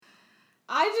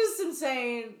I just am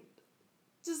saying,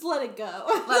 just let it go.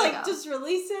 Just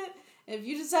release it. If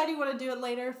you decide you want to do it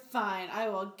later, fine. I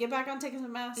will get back on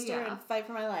Ticketmaster and fight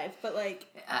for my life. But, like,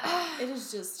 it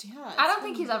is just, I don't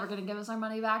think he's ever going to give us our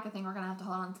money back. I think we're going to have to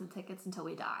hold on to the tickets until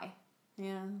we die.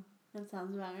 Yeah, that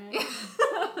sounds about right.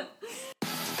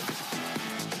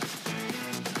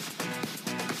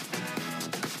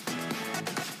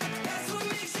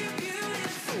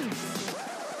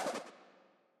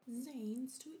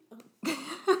 Zane's tweet.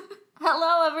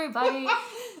 Hello, everybody.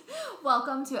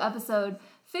 Welcome to episode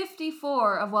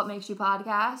 54 of What Makes You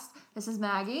Podcast. This is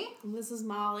Maggie. And this is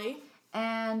Molly.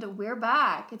 And we're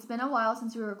back. It's been a while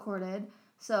since we recorded,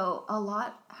 so a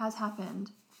lot has happened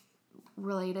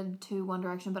related to One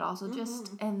Direction, but also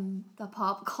just in the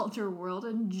pop culture world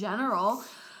in general.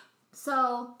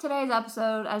 So today's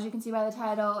episode, as you can see by the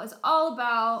title, is all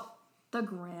about the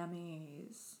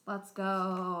Grammys. Let's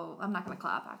go. I'm not going to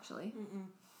clap, actually. Mm-mm.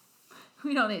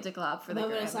 We don't need to clap for the Grammys.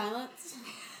 Moment of silence.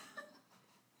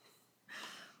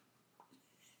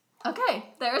 Okay,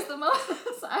 there's the moment of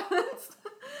silence.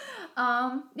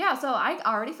 So I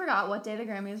already forgot what day the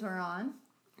Grammys were on.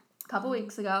 A couple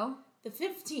weeks ago. The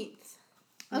 15th.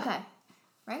 Okay.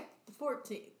 Right? The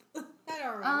 14th. I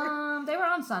don't remember. They were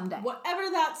on Sunday. Whatever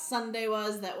that Sunday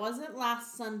was, that wasn't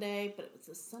last Sunday, but it was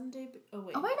the Sunday... Oh,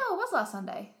 wait. Oh, wait, no, it was last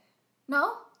Sunday.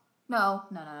 No.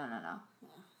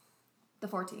 The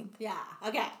 14th. Yeah,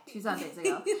 okay. 2 Sundays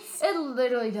ago. It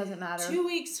literally doesn't matter. 2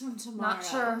 weeks from tomorrow. Not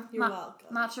sure. You're welcome.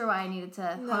 Not sure why I needed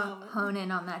to hone in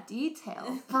on that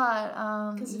detail.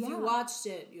 But, because if you watched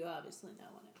it, you obviously know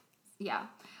when it was. Yeah.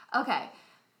 Okay.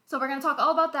 So we're going to talk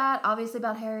all about that. Obviously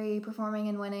about Harry performing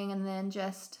and winning, and then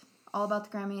just all about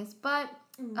the Grammys. But,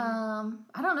 I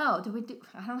don't know.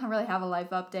 I don't really have a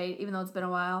life update, even though it's been a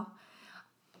while.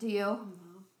 Do you? No.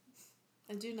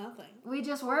 I do nothing. We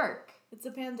just work. It's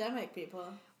a pandemic, people.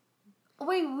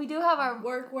 We do have our...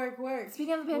 Work.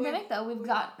 Speaking of the pandemic,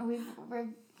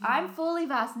 I'm fully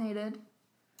vaccinated.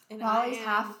 And Molly's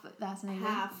half vaccinated.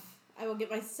 Half. I will get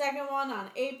my second one on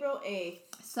April 8th.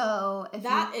 So,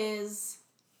 that is...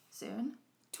 soon.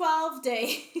 12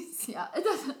 days. Yeah, it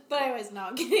doesn't... But anyways, no,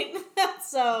 I'm kidding.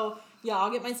 So, yeah,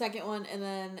 I'll get my second one, and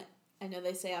then I know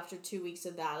they say after 2 weeks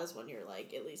of that is when you're,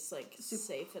 like, at least, like,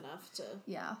 safe enough to...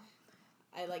 Yeah.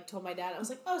 I, like, told my dad, I was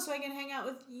like, oh, so I can hang out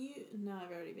with you? No, I've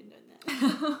already been doing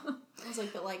that. I was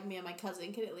like, but, like, me and my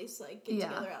cousin could at least, like, get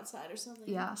together outside or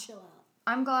something and chill out.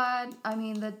 I'm glad,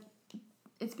 that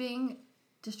it's being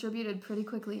distributed pretty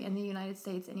quickly in the United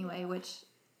States anyway, which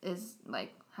is,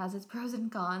 like, has its pros and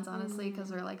cons, honestly, because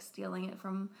they're, like, stealing it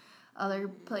from other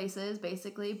places,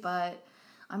 basically, but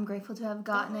I'm grateful to have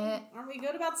gotten it. Aren't we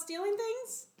good about stealing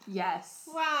things? Yes.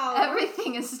 Wow.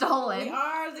 Everything is stolen. We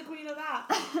are the queen of that.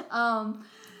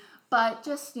 But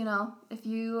just, if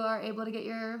you are able to get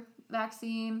your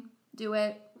vaccine, do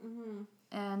it. Mm-hmm.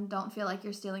 And don't feel like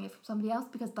you're stealing it from somebody else,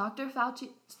 because Dr. Fauci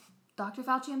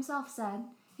himself said,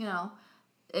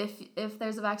 if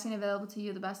there's a vaccine available to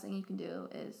you, the best thing you can do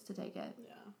is to take it.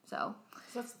 Yeah. So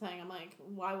that's the thing. I'm like,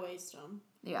 why waste them?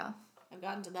 Yeah. I've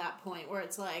gotten to that point where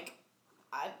it's like,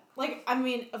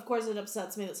 of course it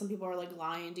upsets me that some people are, like,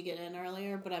 lying to get in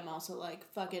earlier, but I'm also like,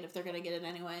 fuck it, if they're gonna get it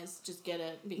anyways, just get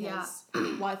it, because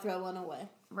why throw one away?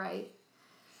 Right.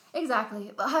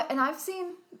 Exactly. And I've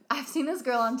seen this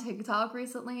girl on TikTok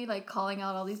recently, like, calling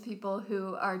out all these people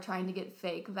who are trying to get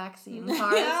fake vaccine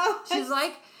cards.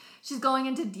 Yeah. She's going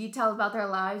into detail about their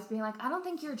lives, being like, I don't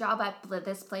think your job at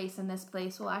this place and this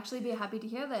place will actually be happy to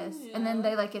hear this. Yeah. And then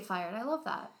they, like, get fired. I love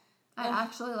that. I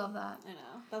actually love that. I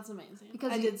know. That's amazing.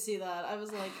 Because I did see that. I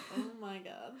was like, oh my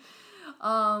god.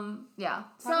 Yeah.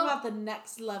 Talk about the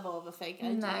next level of a fake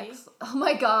ID. Oh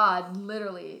my god.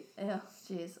 Literally. Oh,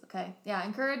 jeez. Okay. Yeah.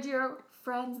 Encourage your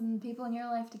friends and people in your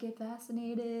life to get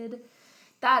vaccinated.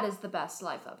 That is the best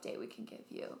life update we can give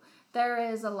you. There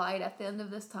is a light at the end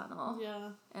of this tunnel.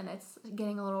 Yeah. And it's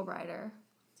getting a little brighter.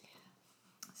 Yeah.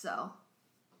 So,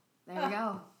 there we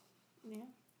go. Yeah.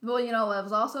 Well, you know what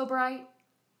was also bright?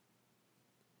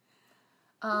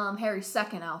 Harry's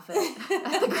second outfit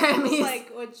at the Grammys. Like,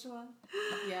 which one?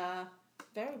 Yeah.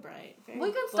 Very bright. Very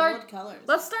we can start colors.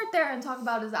 Let's start there and talk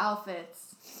about his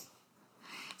outfits.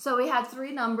 So we had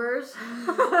 3 numbers.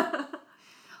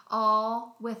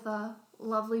 All with a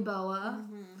lovely boa.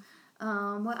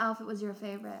 Mm-hmm. What outfit was your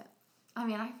favorite?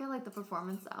 I feel like the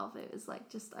performance outfit is, like,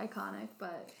 just iconic,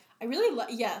 but... I really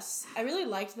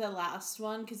liked the last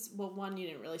one, because, well, one, you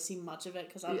didn't really see much of it,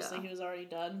 because obviously he was already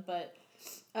done, but,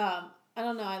 I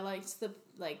don't know, I liked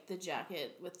the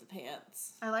jacket with the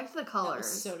pants. I liked the colors. That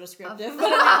was so descriptive.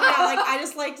 But I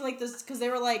just liked, this, because they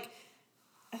were, like,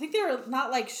 I think they were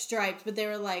not like striped, but they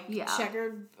were like Yeah.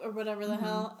 checkered or whatever the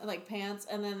hell, like pants.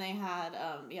 And then they had,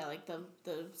 like the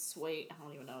suede. I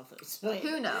don't even know if it was suede.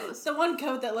 Who knows? The one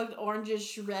coat that looked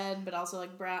orangish red, but also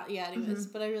like brown. Yeah, anyways.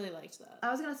 But I really liked that. I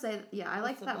was gonna say, yeah, I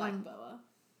liked that one boa.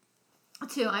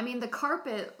 too. I mean, the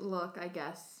carpet look, I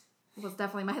guess, was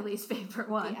definitely my least favorite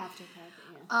one. The after carpet,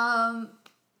 yeah.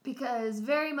 Because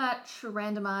very much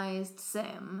randomized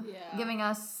sim. Yeah. Giving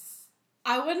us...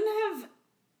 I would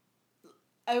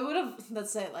have,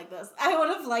 let's say it like this. I would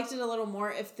have liked it a little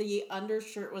more if the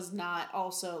undershirt was not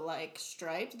also, like,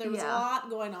 striped. There was a lot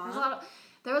going on.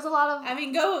 There was a lot of... I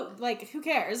mean, who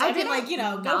cares? I mean, like, go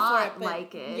for it. But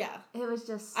like it. Yeah. It was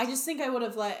just... I just think I would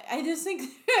have, I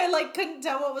couldn't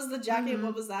tell what was the jacket and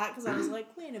what was that, because I was like,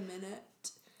 wait a minute.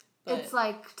 But it's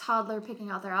like toddler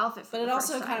picking out their outfit for But it the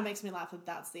also first kind of time. makes me laugh that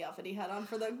that's the outfit he had on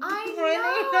for the... I And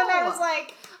I was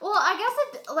like... Well, I guess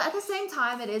at the same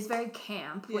time, it is very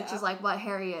camp, which Yeah. is like what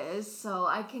Harry is, so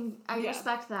I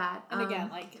respect that. And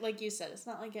again, like you said, it's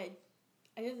not like I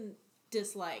didn't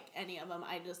dislike any of them.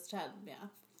 I just had,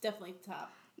 definitely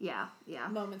top Yeah.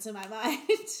 moments in my mind.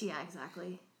 Yeah,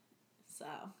 exactly. So...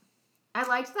 I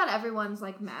liked that everyone's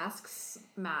like masks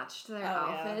matched their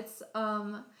outfits.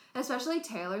 Especially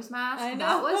Taylor's mask. I know.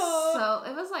 That was so.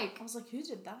 It was like. I was like, who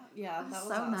did that? Yeah, that was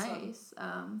so awesome. nice.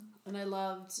 And I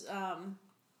loved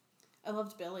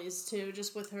Billy's too,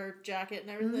 just with her jacket and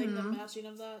everything, the matching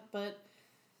of that. But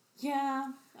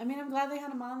yeah, I mean, I'm glad they had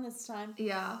him on this time.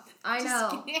 Yeah, I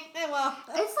Just know. kidding. Well,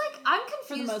 It's like I'm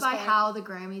confused most by part. how the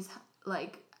Grammys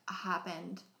like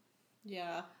happened.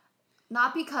 yeah.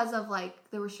 Not because of like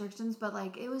the restrictions, but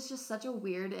like it was just such a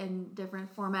weird and different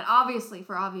format. Obviously,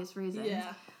 for obvious reasons.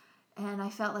 Yeah. And I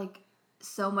felt like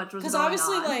so much was Because going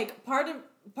obviously, on. like, part of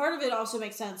it also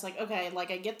makes sense. Like, okay,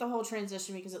 like, I get the whole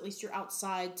transition because at least you're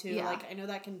outside, too. Yeah. Like, I know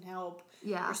that can help.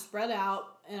 Yeah. You're spread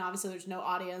out, and obviously there's no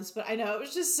audience. But I know, it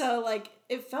was just so, like,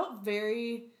 it felt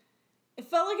like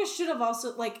it should have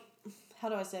also, like, how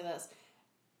do I say this?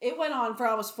 It went on for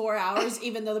almost 4 hours,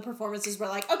 even though the performances were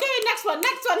like, okay, next one. And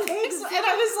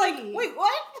I was like, wait,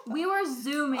 what? We were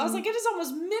zooming. I was like, it is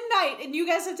almost midnight, and you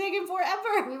guys have taken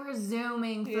forever. We were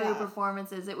zooming through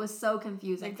performances. It was so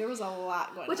confusing. Like, there was a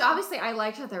lot going on. Which obviously I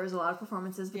liked that there was a lot of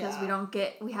performances because Yeah.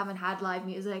 we haven't had live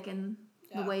music in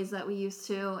the ways that we used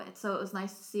to. So it was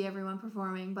nice to see everyone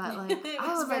performing. But like, it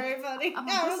was very funny. I'm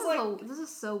Yeah, like, this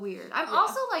is so weird. I'm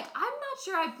also like, I'm not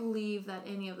sure I believe that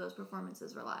any of those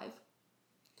performances were live.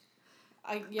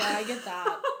 I get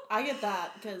that. I get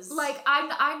that because Like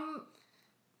I'm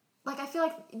like I feel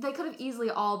like they could have easily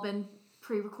all been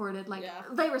pre-recorded. Like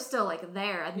they were still like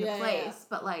there in the place,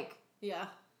 but like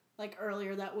like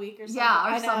earlier that week or something.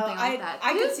 yeah, or something like that.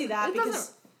 I could see that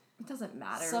because it doesn't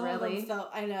matter some really. of them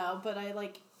felt I know, but I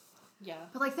like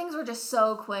But like things were just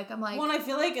so quick. I'm like, well, and I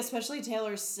feel like especially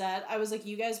Taylor's set. I was like,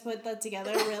 you guys put that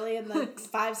together really in the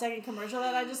 5-second commercial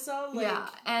that I just saw. Like,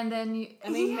 and then I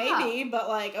mean, maybe, but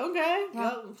like, okay,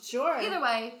 go, sure. Either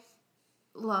way,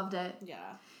 loved it.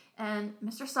 Yeah. And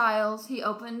Mr. Styles, he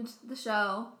opened the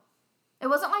show. It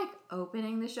wasn't like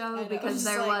opening the show because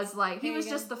there was like he was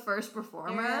just the first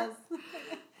performer. I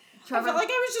felt like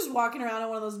I was just walking around in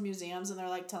one of those museums and they're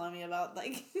like telling me about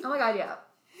like. Oh my god, yeah.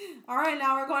 All right,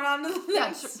 now we're going on to the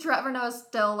next. Trevor Noah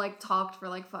still like talked for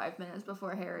like 5 minutes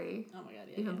before Harry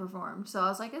even performed. So I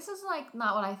was like, this is like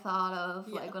not what I thought of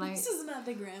like when this is not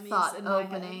the Grammys thought in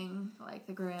opening like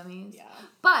the Grammys. Yeah.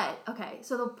 But okay,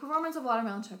 so the performance of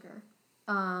Watermelon Sugar.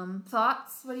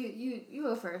 Thoughts? What do you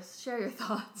go first? Share your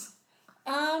thoughts.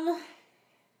 I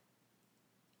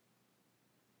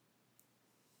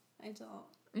don't.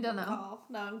 You don't know. Recall.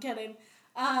 No, I'm kidding.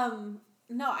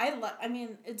 No, I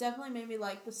mean, it definitely made me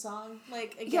like the song.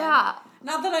 Like, again,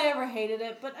 not that I ever hated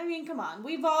it, but I mean, come on.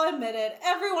 We've all admitted,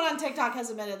 everyone on TikTok has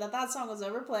admitted that song was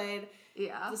overplayed.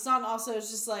 Yeah. The song also is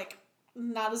just, like,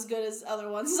 not as good as other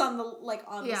ones on the,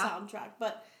 the soundtrack.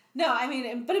 But, no, I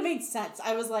mean, but it made sense.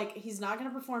 I was like, he's not going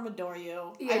to perform Adore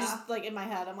You. Yeah. I just, like, in my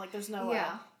head, I'm like, there's no way.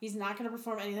 Yeah. He's not going to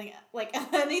perform anything, like,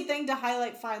 anything to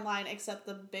highlight Fine Line except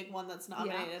the big one that's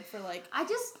nominated for, like...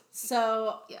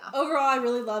 So, overall, I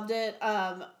really loved it.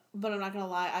 But I'm not going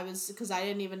to lie, because I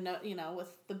didn't even know,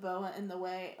 with the boa in the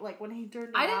way, like, when he turned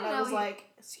it on, I was like,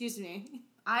 excuse me.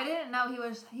 I didn't know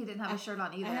he didn't have a shirt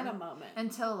on either. I had a moment.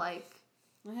 Until, like...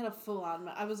 I had a full-on...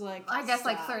 I was like... I guess,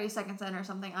 like, 30 seconds in or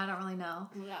something. I don't really know.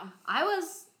 Yeah. I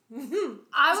was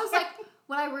like...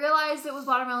 When I realized it was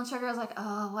Watermelon Sugar, I was like,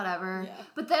 oh, whatever. Yeah.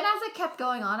 But then as it kept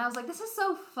going on, I was like, this is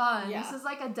so fun. Yeah. This is,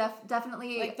 like, a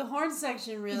definitely... Like, the horn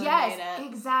section really made it. Yes,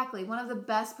 exactly. One of the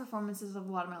best performances of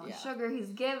Watermelon Sugar he's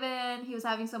given. He was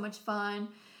having so much fun.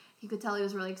 you could tell he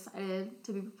was really excited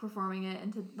to be performing it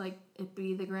and to, like, it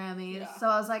be the Grammys. Yeah. So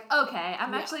I was like, okay,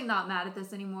 I'm actually not mad at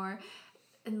this anymore.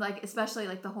 And, like, especially,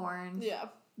 like, the horn. Yeah.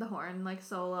 The horn, like,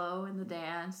 solo and the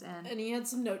dance. And he had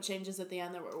some note changes at the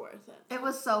end that were worth it. It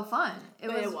was so fun. It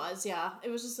was, yeah. It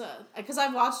was just because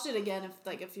I've watched it again,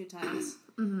 a few times.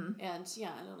 Mm-hmm. And,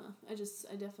 yeah, I don't know.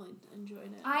 I definitely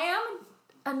enjoyed it. I am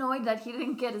annoyed that he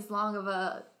didn't get as long of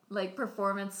a, like,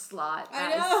 performance slot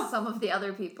as some of the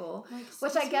other people. Like,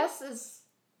 which I guess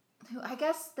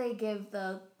they give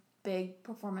the big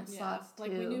performance slots to.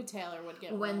 Like, we knew Taylor would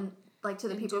get when one. Like, to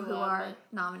the people who are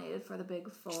nominated for the Big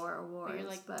Four awards,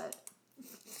 like, but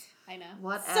I know.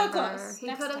 Whatever. So close. He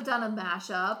could have done a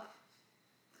mashup.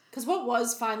 Because what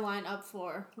was Fine Line up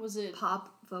for? Was it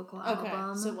pop vocal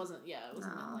album? So it wasn't in,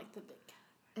 like, the big.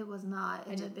 It was not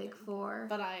in the Big Four.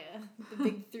 But the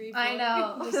Big 3, 4. I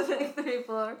know. The Big 3,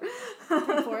 4.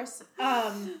 3 fourths.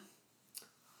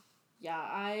 Yeah,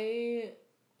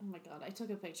 oh my god, I took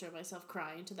a picture of myself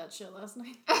crying to that show last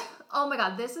night. Oh my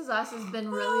god, This Is Us has been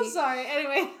really... Oh, sorry,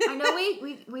 anyway. I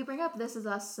know we bring up This Is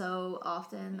Us so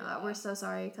often. Yeah. We're so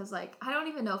sorry, because, like, I don't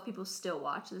even know if people still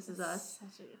watch This Is Us.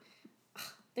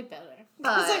 They better.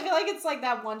 Because I feel like it's, like,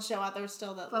 that one show out there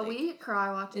still that, but, like, we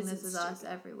cry watching This Is Us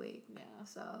every week. Yeah.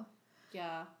 So...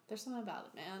 Yeah, there's something about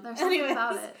it, man. There's something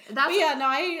about it. But yeah, no,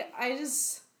 I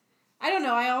don't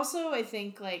know. I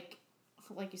think, like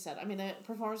you said, I mean, the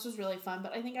performance was really fun,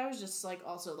 but I think I was just, like,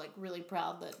 also, like, really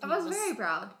proud that I was very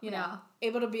proud, you know,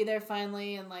 able to be there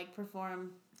finally and, like,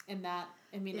 perform in that.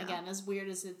 I mean, again, as weird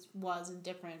as it was and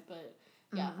different, but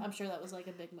yeah, I'm sure that was, like,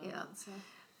 a big moment. Yeah. So.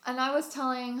 And I was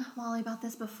telling Molly about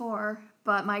this before,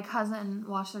 but my cousin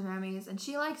watched the Grammys, and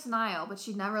she likes Niall, but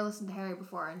she'd never listened to Harry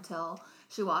before until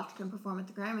she watched him perform at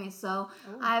the Grammys. So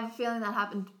I have a feeling that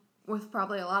happened with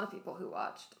probably a lot of people who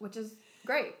watched, which is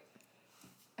great.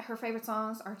 Her favorite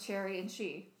songs are Cherry and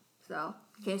She. So,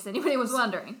 in case anybody was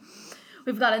wondering.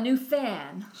 We've got a new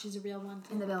fan. She's a real one,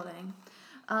 too. In the building.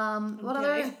 What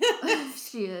other...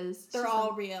 She is. They're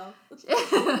all real.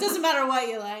 Doesn't matter what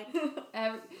you like.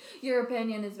 Your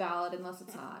opinion is valid unless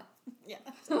it's not. Yeah.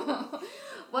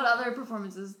 What other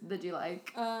performances did you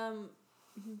like?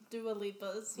 Dua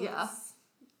Lipa's was... Yeah.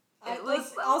 It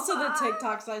was so also fun. The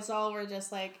TikToks I saw were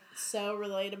just, like, so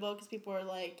relatable because people were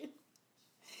like...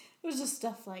 It was just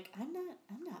stuff like, I'm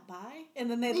not bi. And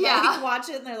then they like watch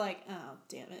it and they're like, oh,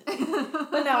 damn it.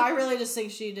 But no, I really just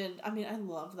think she did. I mean, I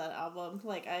love that album.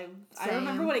 Like, I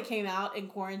remember when it came out and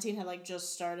quarantine had, like,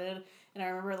 just started. And I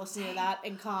remember listening to that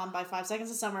and Calm by 5 Seconds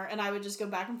of Summer. And I would just go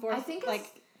back and forth. I think like,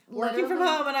 working from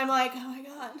home. And I'm like, oh my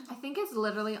god. I think it's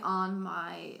literally on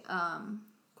my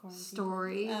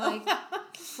story. Like,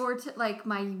 like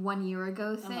my 1 year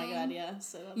ago thing. Oh my god, yeah.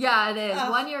 So yeah, it is.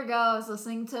 1 year ago, I was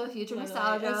listening to Future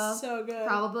Nostalgia. It's so good.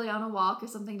 Probably on a walk or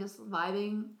something, just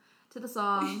vibing to the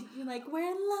song. You're like, we're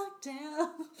in lockdown.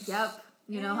 Yep.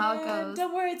 You know how it goes.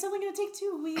 Don't worry, it's only going to take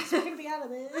 2 weeks. We're going to be out of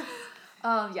this.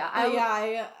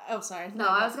 Sorry. No,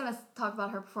 I was going to talk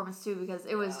about her performance too because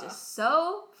it was just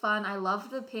so fun. I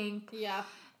loved the pink. Yeah.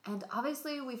 And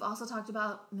obviously, we've also talked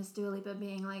about Miss Dua Lipa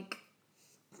being like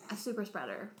a super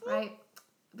spreader, right?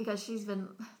 Because she's been,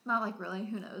 not like really,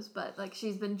 who knows, but like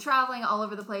she's been traveling all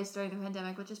over the place during the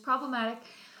pandemic, which is problematic,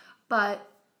 but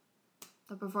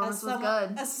the performance was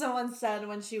good. As someone said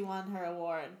when she won her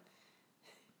award,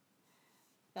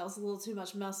 that was a little too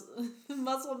much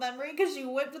muscle memory because she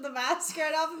whipped the mask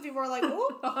right off and people were like,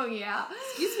 oh. Oh, yeah.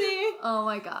 Excuse me. Oh,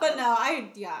 my God. But no,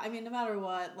 I mean, no matter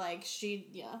what, like,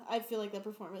 I feel like that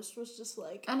performance was just,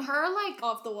 like... And her, like...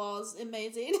 Off the walls,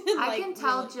 amazing. I can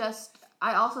tell really...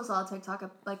 I also saw a TikTok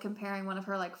of, like, comparing one of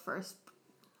her, like, first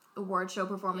award show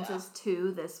performances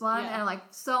to this one, and, like,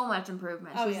 so much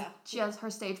improvement. Her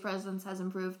stage presence has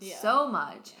improved so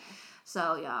much. Yeah.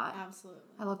 So, yeah. Absolutely.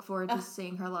 I look forward to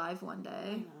seeing her live one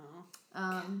day.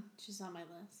 I know. She's on my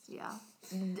list. Yeah.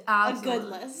 Absolutely. A good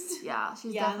list. Yeah,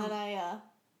 she's definitely... and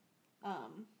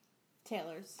then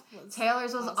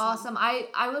Taylor's was awesome.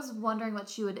 I was wondering what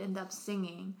she would end up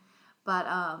singing, but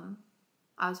I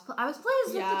was pleased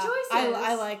with the choices.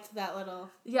 I liked that little...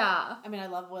 Yeah. I mean, I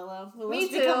love Willow. Willow's Me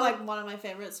too. become, like, one of my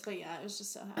favorites, but yeah, I was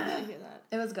just so happy to hear that.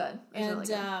 It was good. It was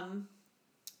really good.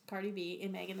 Cardi B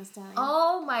and Megan Thee Stallion.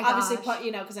 Oh my gosh. Obviously,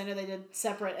 because I know they did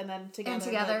separate and then together. And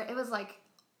together. It was like,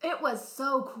 it was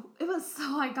so cool. It was so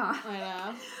iconic. I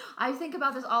know. I think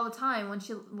about this all the time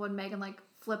when Megan, like,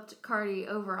 flipped Cardi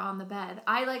over on the bed.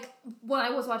 When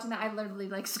I was watching that, I literally,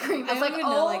 like, screamed. I was like,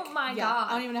 oh my God.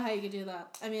 I don't even know how you could do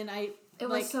that. I mean, it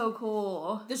was so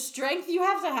cool. The strength you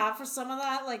have to have for some of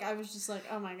that, like, I was just like,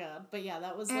 oh my God. But yeah,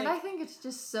 that was and I think it's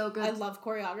just so good. I love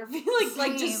choreography.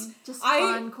 Just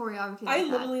fun choreography. I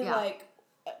literally,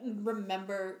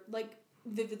 remember, like,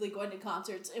 vividly going to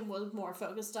concerts and was more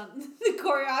focused on the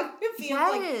choreography.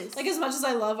 Yes. Like as much as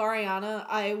I love Ariana,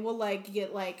 I will, like,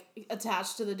 get, like,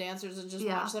 attached to the dancers and just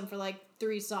watch them for, like,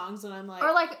 3 songs, and I'm like...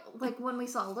 Or, like when we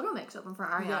saw Little Mix open for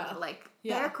Ariana,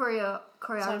 their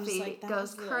choreography like,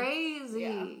 goes crazy.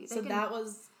 Yeah. So that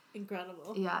was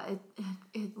incredible. Yeah,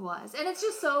 it was. And it's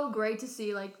just so great to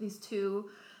see, like, these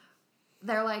two,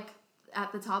 they're, like,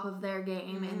 at the top of their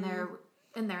game, and they're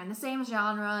in the same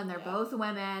genre, and they're both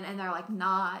women, and they're, like,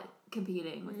 not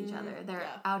competing with each other. They're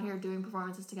out here doing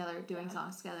performances together, doing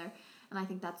songs together, and I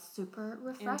think that's super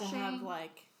refreshing. And to have,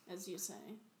 like, as you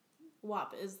say,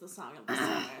 WAP is the song of the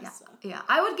summer. Yeah.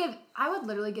 I would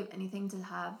literally give anything to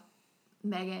have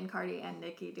Megan, Cardi, and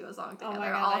Nicki do a song together. Oh my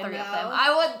God, all 3 of them.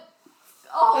 I would.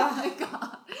 Oh my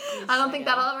God. I don't think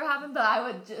that'll ever happen, but I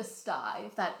would just die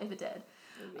if it did.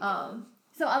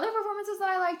 So other performances that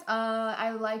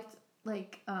I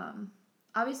liked,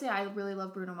 obviously I really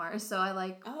love Bruno Mars, so I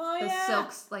like the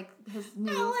Silks, like his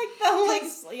new... I like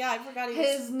the I forgot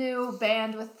his new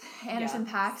band with Anderson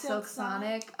 .Paak, Silk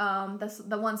Sonic.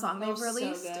 The one song they've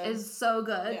released is so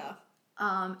good. Yeah.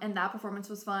 And that performance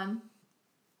was fun.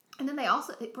 And then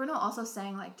Bruno also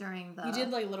sang, like, during the... He did,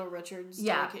 like, Little Richard's.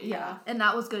 Yeah. And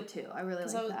that was good, too. I really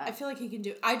liked that. I feel like he can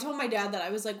do... I told my dad that.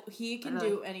 I was like, he can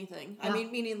do anything. Yeah. I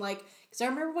mean, meaning, like... Because I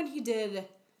remember when he did...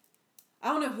 I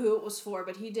don't know who it was for,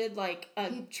 but he did, like,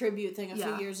 a tribute thing a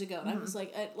few years ago. And I was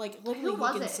like, literally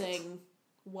he can sing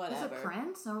whatever. Was it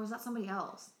Prince, or was that somebody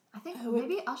else? I think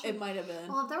maybe Usher. It might have been.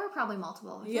 Well, there were probably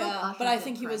multiple. But I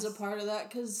think he was a part of that,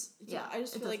 because, I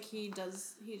just feel like he's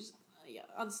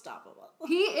unstoppable.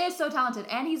 He is so talented,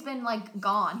 and he's been, like,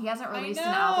 gone. He hasn't released an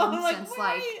album since,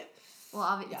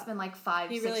 it's been, like,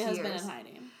 5-6 years. He really has been in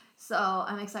hiding. So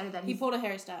I'm excited that he pulled a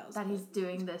Harry Styles. That he's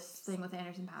doing this thing with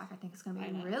Anderson .Paak. I think it's gonna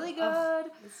be really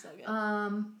good. It's so good.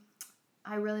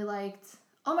 I really liked.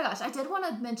 Oh my gosh, I did want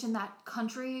to mention that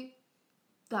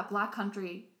black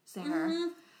country singer. Mm-hmm.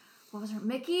 What was her?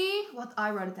 Mickey? What?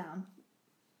 I wrote it down.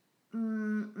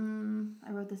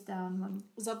 I wrote this down.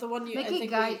 Was that the one you? Mickey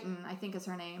Guyton, I think is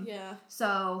her name. Yeah.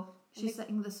 So she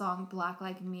sang the song "Black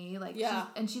Like Me."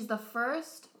 She's the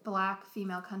first black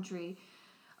female country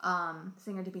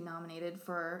singer to be nominated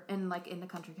in the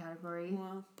country category.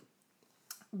 Wow.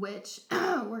 Which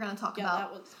we're gonna talk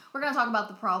about. We're gonna talk about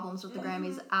the problems with the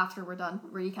Grammys after we're done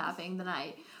recapping the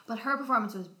night. But her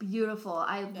performance was beautiful.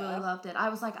 I really loved it. I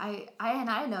was like, I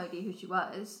had no idea who she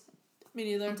was. Me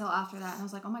neither. Until after that, and I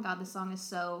was like, oh my God, this song is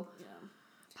so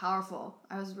powerful.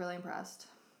 I was really impressed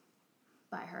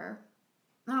by her.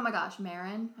 Oh my gosh,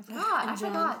 Marin. I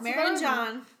forgot. Marin and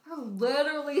John. There are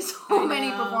literally so many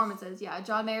performances. Yeah,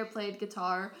 John Mayer played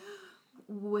guitar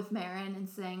with Marin and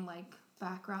sang, like,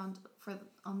 background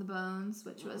on the Bones,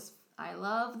 which was I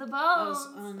love the Bones.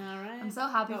 Right? I'm so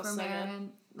happy for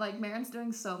Marin. Like, Marin's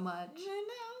doing so much. I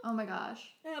know. Oh my gosh.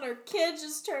 And her kid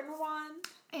just turned 1.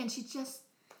 And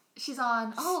she's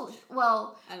on.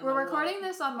 We're recording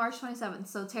this on March 27th.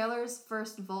 So Taylor's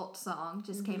first Volt song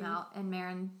just came out, and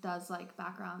Marin does, like,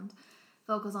 background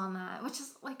vocals on that, which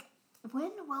is like,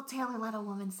 when will Taylor let a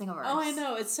woman sing a verse? Oh, I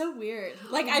know, it's so weird.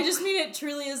 Like, I just mean it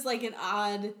truly is, like, an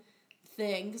odd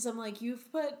thing, because I'm like, you've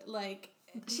put, like,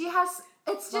 she has.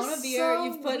 It's just so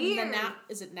you've put weird.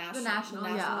 Is it National? The National,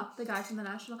 yeah, the guy from the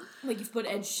National. Like, you've put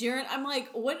Ed Sheeran. I'm like,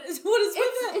 what is with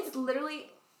it? It's literally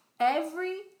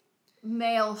every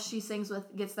male she sings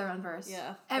with gets their own verse.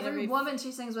 Yeah. Every woman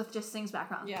she sings with just sings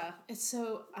background. Yeah. It's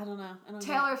so, I don't know.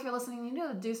 Taylor, if you're listening, you need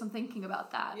to do some thinking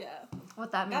about that. Yeah.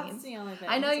 What that means. That's the only thing.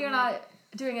 I know you're not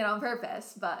doing it on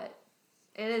purpose, but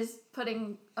it is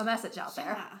putting a message out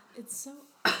there. Yeah. It's so...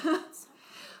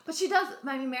 But she does,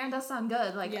 I mean, Marin does sound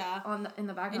good, like, in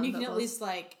the background. And you can at least,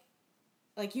 like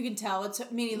you can tell it's,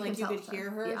 meaning, like, you could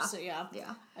hear her. Yeah. So, yeah.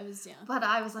 But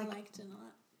I was like... I liked it a lot.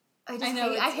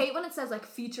 I hate when it says, like,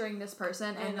 featuring this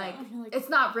person, and, like, it's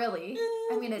not really.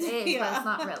 I mean, it is, but it's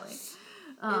not really.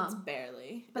 It's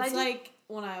barely. But it's like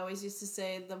when I always used to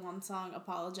say the one song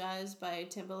 "Apologize" by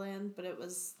Timbaland, but it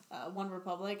was One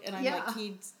Republic, and I'm like,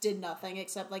 he did nothing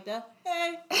except, like, the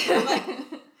hey. Like,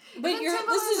 but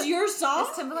this is your song?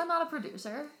 Is Timbaland not a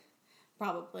producer?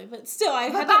 Probably, but still, I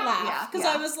had to laugh because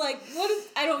I was like,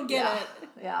 I don't get it.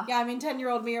 Yeah. Yeah, I mean,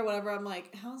 10-year-old me or whatever, I'm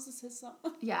like, how is this his song?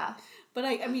 Yeah. But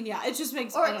I mean, yeah, it just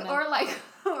makes or like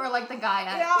the guy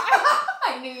at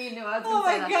I knew you knew I was gonna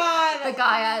say that. Oh my God. The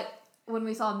guy at when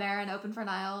we saw Marin open for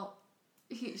Niall,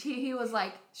 he was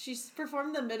like, she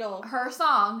performed the middle her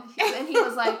song, and he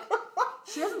was like,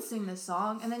 she doesn't sing this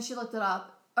song, and then she looked it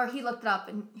up. Or he looked it up,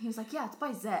 and he was like, yeah, it's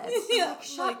by Zedd. Yeah, like,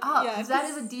 shut up. Yeah, Zedd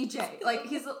is a DJ. Like,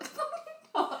 he's...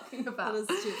 talking about.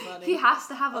 That is too funny. He has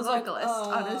to have a like, vocalist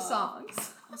on his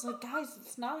songs. I was like, guys,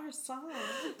 it's not her song.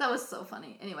 That was so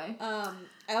funny. Anyway. I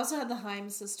also had the Haim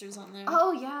sisters on there.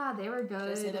 Oh, yeah, they were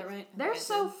good. Did I say that right? They're Okay,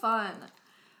 so fun.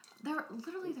 There were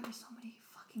so many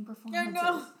fucking performances. I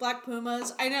know. Black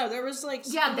Pumas. I know, there was like...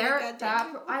 Yeah,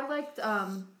 I liked,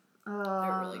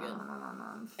 they're really good.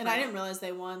 And I didn't realize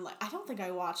they won. Like, I don't think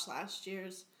I watched last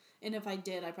year's. And if I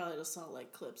did, I probably just saw,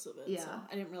 like, clips of it. Yeah. So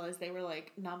I didn't realize they were,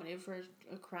 like, nominated for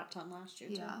a crap ton last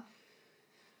year, too. Yeah.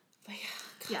 But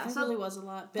yeah, it so really was a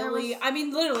lot. Billy, I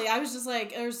mean, literally, I was just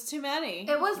like, there's too many.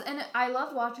 It was, and I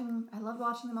loved watching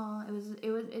them all. It was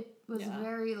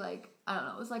very, like, I don't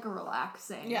know, it was like a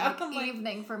relaxing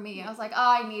evening for me. I was like,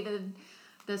 oh, I needed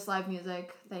this live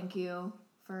music. Thank you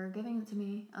for giving it to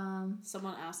me.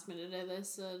 Someone asked me today, they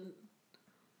said,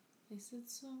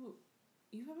 so,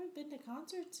 you haven't been to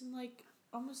concerts in, like,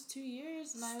 almost 2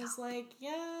 years? And I was like,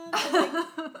 yeah.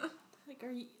 Like,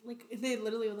 are you, like, they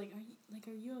literally were like,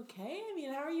 are you okay? I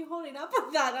mean, how are you holding up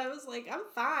with that? I was like, I'm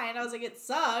fine. I was like, it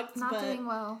sucked. Not doing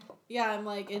well. Yeah, I'm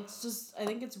like, it's just, I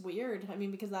think it's weird. I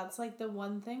mean, because that's, like, the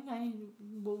one thing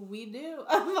we do.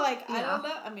 I'm like, I don't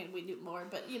know. I mean, we do more,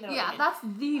 but, you know. Yeah, I mean, that's the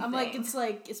thing. I'm like, it's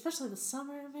like, especially the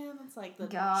summer, man. It's like the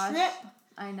trip.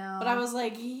 I know. But I was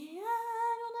like, yeah,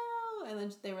 I don't know. And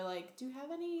then they were like, do you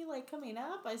have any, like, coming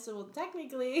up? I said, well,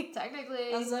 technically.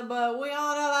 I said, but we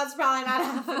all know that's probably not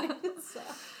happening. So.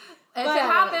 If it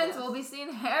happens, we'll be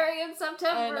seeing Harry in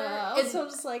September. It's so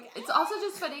just like... It's also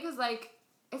just funny because, like,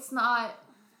 it's not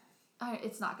going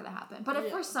to happen. But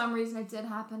if for some reason it did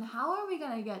happen, how are we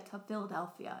going to get to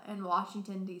Philadelphia and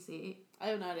Washington, D.C.? I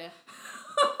have no idea.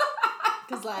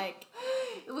 Because, like...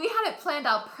 We had it planned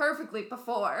out perfectly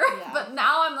before. Yeah. But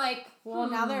now I'm like... Well,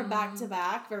 now they're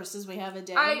back-to-back versus we have a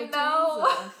day I in between. know.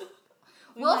 So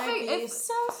we'll figure it.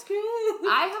 So screwed.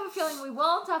 I have a feeling we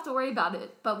won't have to worry about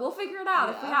it, but we'll figure it out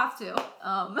if we have to.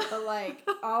 But, like,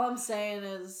 all I'm saying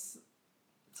is...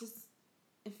 Just...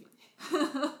 If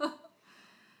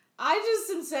I just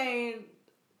am saying...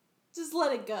 Just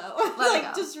let it go.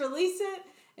 Just release it.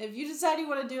 If you decide you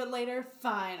want to do it later,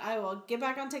 fine. I will get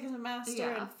back on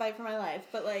Ticketmaster and fight for my life.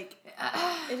 But, like,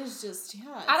 it is just,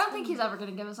 I don't think he's ever going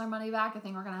to give us our money back. I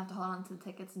think we're going to have to hold on to the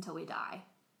tickets until we die.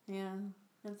 Yeah,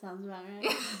 that sounds about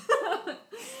right.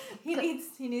 he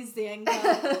needs the income.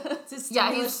 It's his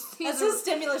stimulus, that's his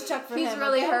stimulus check for him. He's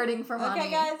really hurting for money.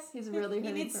 Okay, guys. He's really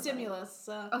hurting. He needs stimulus.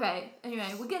 So. Okay.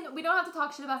 Anyway, we don't have to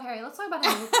talk shit about Harry. Let's talk about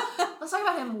him. Let's talk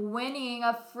about him winning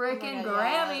a freaking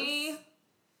Grammy. Yes.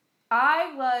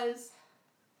 I was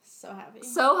so happy.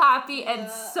 So happy and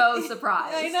so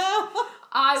surprised. I know.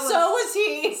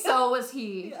 So was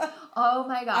he. Yeah. Oh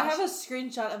my gosh. I have a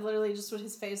screenshot of literally just what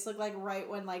his face looked like right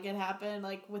when, like, it happened,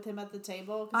 like, with him at the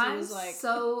table. I'm he was, like...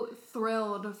 so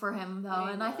thrilled for him, though.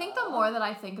 And I think the more that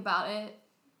I think about it,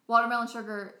 Watermelon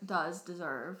Sugar does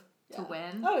deserve to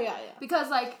win. Oh, yeah. Because,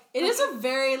 like... It is a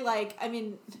very, like, I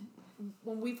mean,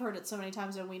 when we've heard it so many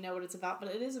times and we know what it's about, but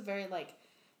it is a very, like...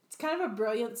 It's kind of a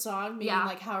brilliant song, meaning,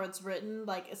 like, how it's written.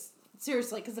 Like, it's...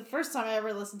 Seriously, because the first time I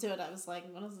ever listened to it, I was like,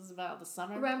 what is this about? The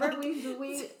summer? Remember,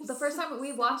 we the first time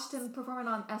we watched him perform it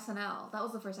on SNL. That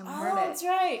was the first time we heard it. Oh, that's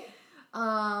right.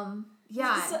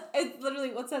 Yeah. It's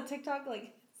literally, what's that TikTok?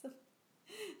 Like,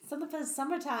 something for the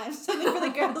summertime. Something for the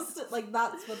girls. Like,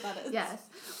 that's what that is. Yes.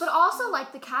 But also,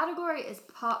 like, the category is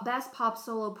best pop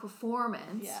solo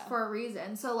performance for a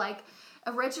reason. So, like...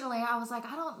 Originally, I was like,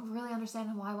 I don't really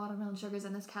understand why Watermelon Sugar is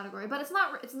in this category, but it's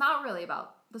not really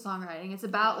about the songwriting. It's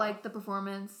about like the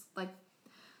performance, like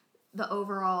the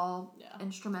overall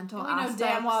instrumental aspects. We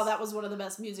know damn well that was one of the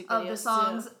best music videos of the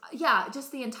songs. Too. Yeah,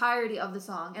 just the entirety of the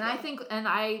song. And I think,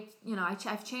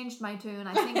 I've changed my tune.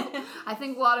 I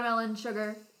think Watermelon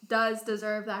Sugar does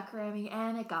deserve that Grammy,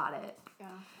 and it got it. Yeah.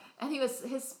 And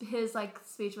his like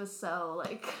speech was so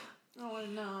like. Oh,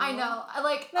 no. I know.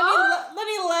 Like, then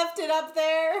he left it up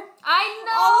there. I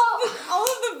know. All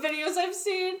of the videos I've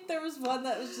seen, there was one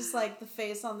that was just like the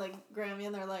face on the Grammy,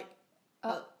 and they're like,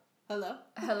 hello.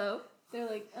 They're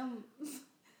like,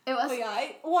 It was. But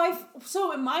yeah,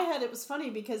 so in my head it was funny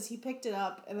because he picked it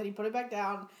up and then he put it back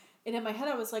down, and in my head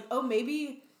I was like, oh,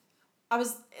 maybe.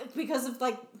 Because of,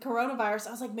 like, coronavirus,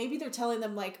 I was like, maybe they're telling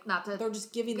them, like, they're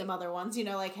just giving them other ones, you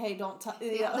know, like, hey, don't tell...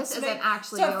 this isn't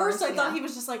actually yours. So at first I thought he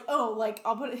was just like, oh, like,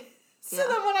 I'll put it... So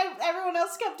then when everyone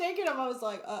else kept taking them, I was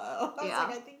like, uh-oh. I was like,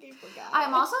 I think he forgot.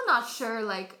 I'm also not sure,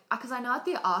 like, because I know at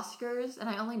the Oscars, and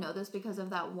I only know this because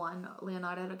of that one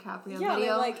Leonardo DiCaprio video.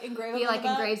 They, like, engrave he, like,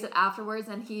 engraves it afterwards,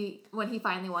 and when he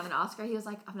finally won an Oscar, he was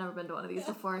like, I've never been to one of these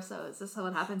before, so it's just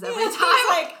what happens every time. He's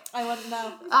like, I want to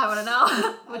know. I want to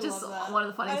know. Which I is love that. one of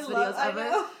the funniest videos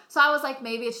ever. So I was like,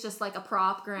 maybe it's just like a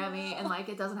prop Grammy and like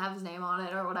it doesn't have his name on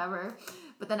it or whatever.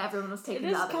 But then everyone was taking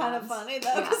the other ones. It is kind of funny though.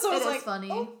 Yeah, I was it like, is funny.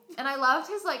 oh. And I loved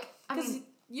his like, I Because mean,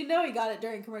 you know he got it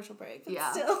during commercial break, but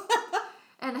Yeah. still.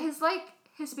 and his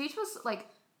speech was like,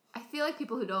 I feel like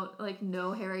people who don't like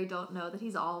know Harry don't know that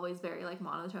he's always very like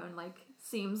monotone, like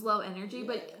seems low energy,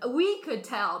 but we could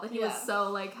tell that he was so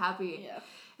like happy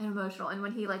and emotional. And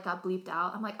when he like got bleeped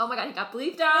out, I'm like, oh my god, he got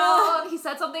bleeped out. He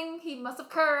said something, he must have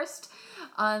cursed.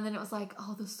 And then it was like,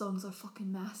 oh, those songs are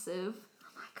fucking massive.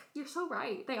 I'm like, you're so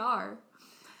right, they are.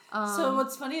 So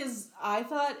what's funny is I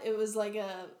thought it was like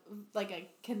a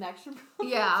connection problem.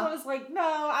 Yeah. So I was like, no.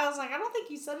 I was like, I don't think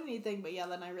he said anything. But yeah,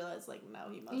 then I realized like, no,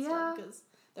 he must have because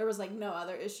there was like no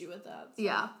other issue with that. So.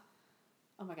 Yeah.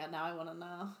 Oh my god, now I want to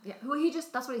know. Yeah. Well,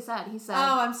 that's what he said. He said.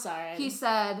 Oh, I'm sorry. He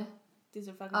said. These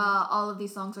are fucking. All of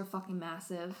these songs are fucking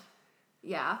massive.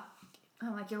 Yeah.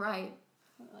 I'm like, you're right.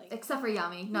 Like, except for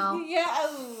Yummy. No. Yeah.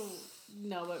 Oh,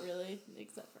 no, but really,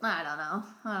 except for. I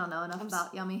don't know enough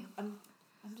about Yummy.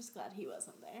 I'm just glad he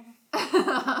wasn't there.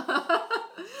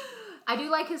 I do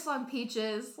like his song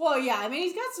Peaches. Well, yeah, I mean,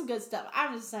 he's got some good stuff.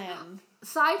 I'm just saying.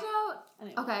 Side note.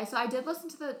 Anyway. Okay, so I did listen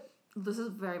to this is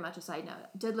very much a side note.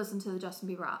 I did listen to the new Justin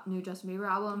Bieber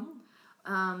album,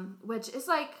 which is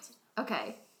like,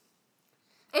 okay.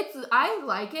 I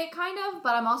like it kind of,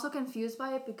 but I'm also confused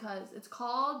by it because it's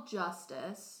called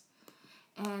Justice,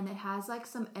 and it has like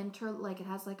it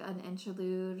has like an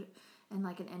interlude and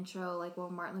like an intro, like where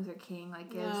Martin Luther King like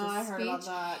gives a speech. Heard about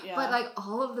that. Yeah. But like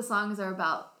all of the songs are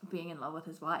about being in love with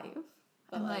his wife.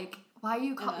 And like, why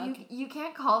you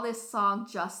can't call this song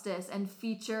Justice and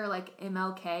feature like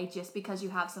MLK just because you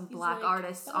have some black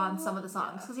artists on some of the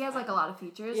songs, because he has like a lot of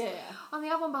features on the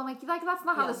album. But I'm like that's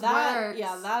not how this works.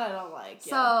 Yeah, that I don't like.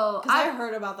 So because I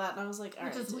heard about that and I was like, all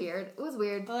right, which is weird. It was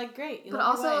weird. But like, great. But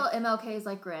also MLK's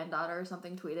like granddaughter or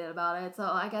something tweeted about it. So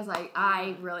I guess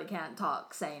I really can't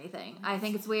say anything. I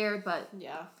think it's weird, but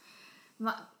yeah,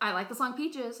 I like the song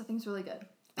Peaches. I think it's really good.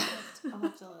 I'll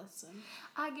have to listen.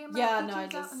 I get my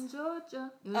peaches out in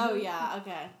Georgia. Oh yeah,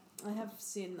 okay. I have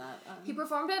seen that. He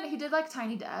performed it. He did like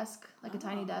Tiny Desk, like a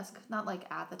Tiny Desk, not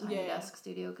like at the Tiny Desk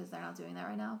studio because they're not doing that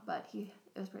right now. But it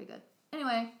was pretty good.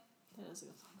 Anyway, that is a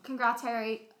good song. Congrats,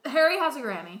 Harry. Harry has a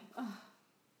Grammy.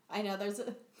 I know there's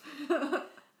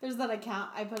that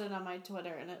account. I put it on my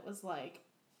Twitter and it was like.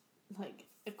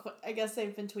 I guess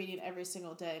they've been tweeting every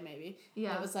single day, maybe. Yeah.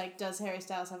 And it was like, does Harry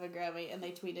Styles have a Grammy? And they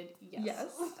tweeted, yes. Yes.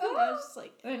 And I was just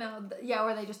like... I know. Yeah,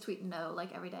 where they just tweet no,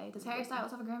 like, every day. Does Harry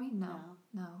Styles have a Grammy? No.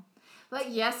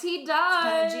 But yes, he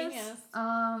does. It's kind of genius.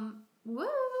 Woo.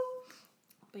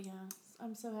 But yeah,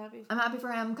 I'm so happy. I'm happy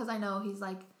for him because I know he's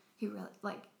like, he really,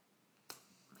 like,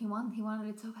 he wanted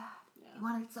it so bad. Yeah. He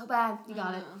wanted it so bad. He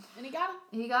got it. And he got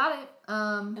it. He got it.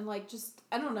 And like, just,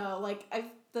 I don't know, like,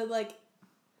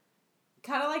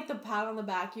 kind of like the pat on the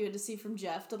back you had to see from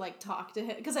Jeff to like talk to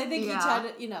him, because I think he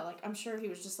tried to, like, I'm sure he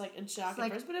was just like in shock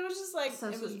at first, but it was just like so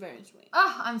it was very sweet.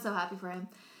 Oh, I'm so happy for him.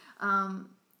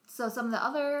 So some of the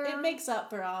other it makes up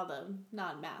for all the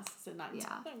non-masks and not. Yeah,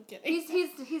 I'm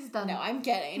kidding. He's done. No, I'm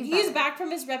kidding. He's back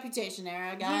from his Reputation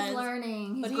era, guys. He's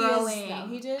learning. He's but growing.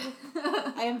 He did.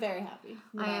 I am very happy.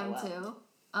 I am too.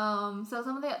 So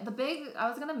some of the big, I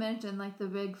was gonna mention like the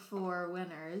big four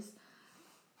winners.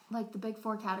 Like the big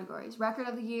four categories: Record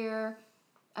of the Year,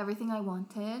 Everything I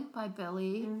Wanted by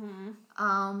Billie.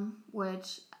 Mm-hmm.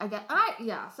 Which again,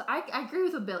 So I agree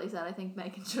with what Billie said. I think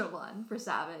Megan should have won for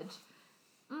Savage.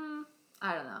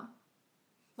 I don't know.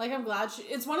 Like, I'm glad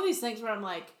it's one of these things where I'm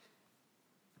like,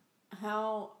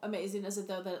 how amazing is it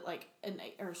though that like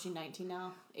or is she 19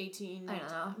 now? 18? 19. I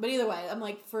don't know. But either way, I'm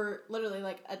like, for literally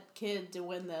like a kid to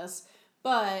win this,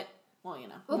 but well,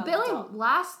 Well, Billie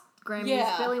last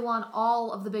Grammys, Billie won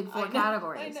all of the big four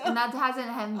categories. And that hasn't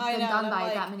been done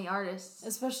by that many artists.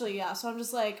 Especially, so I'm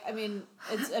just like, I mean,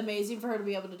 it's amazing for her to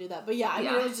be able to do that. But yeah, I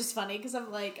mean, it was just funny because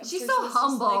I'm like, she's so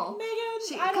humble.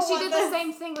 Megan, because she did the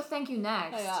same thing with Thank You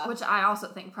Next, which I also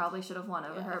think probably should have won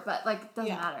over her, but like,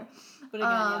 doesn't matter. But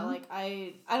again, like,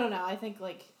 I don't know, I think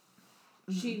like,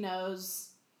 she knows,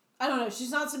 I don't know,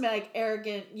 she's not some like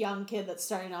arrogant young kid that's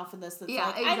starting off in this that's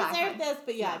like, exactly. I deserve this,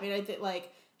 but I mean, I think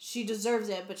like, she deserves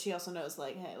it, but she also knows,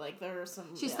 like, hey, like, there are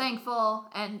some... She's thankful,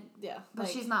 and... but like,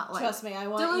 she's not, like... Trust me, I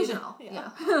want delusional. You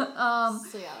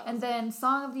to... And then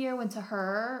Song of the Year went to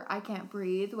her, I Can't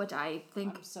Breathe, which I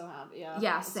think... I'm so happy,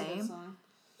 Yeah, same.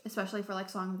 Especially for,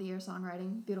 like, Song of the Year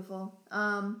songwriting. Beautiful.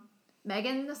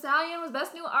 Megan Thee Stallion was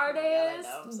Best New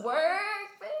Artist. Work,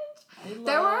 bitch!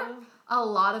 There were a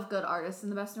lot of good artists in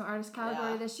the Best New Artist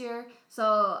category this year,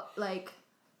 so, like...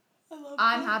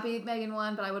 I'm happy Megan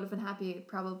won, but I would have been happy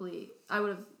probably. I would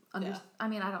have I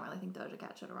mean, I don't really think Doja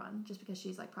Cat should have run just because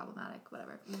she's like problematic,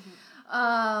 whatever.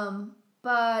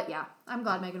 But yeah, I'm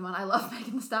glad Megan won. I love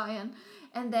Megan Thee Stallion.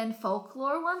 And then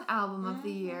Folklore won Album of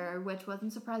the Year, which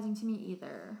wasn't surprising to me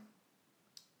either.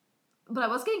 But I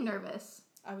was getting nervous.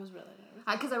 I was really nervous.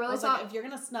 Because I really thought, like, if you're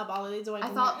gonna snub all of these away, I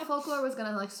thought Folklore was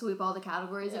gonna like sweep all the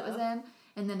categories it was in,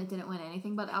 and then it didn't win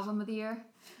anything but Album of the Year,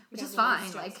 which is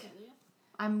fine. Like,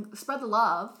 I'm spread the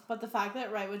love. But the fact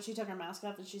that right when she took her mask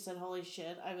off and she said "Holy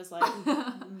shit," I was like,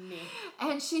 me.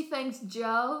 And she thanks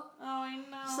Joe. Oh, I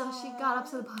know. So she got up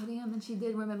to the podium and she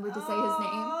did remember to say his name.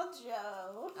 Oh,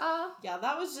 Joe. Yeah,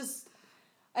 that was just.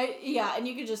 And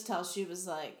you could just tell she was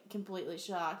like completely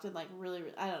shocked and like really,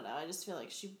 I don't know. I just feel like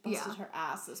she busted her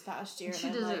ass this past year. She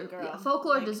and deserved. Like, girl,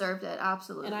 Folklore deserved it,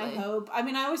 absolutely. And I hope. I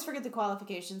mean, I always forget the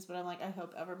qualifications, but I'm like, I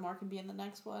hope Evermore can be in the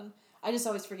next one. I just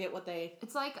always forget what they.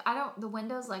 It's like the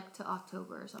window's like to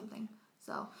October or something.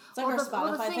 So it's like our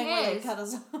Spotify thing where they cut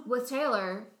us off. With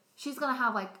Taylor, she's gonna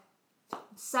have like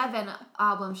 7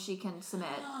 albums she can submit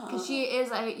because she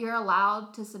is you're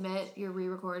allowed to submit your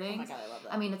re-recordings. Oh my god, I love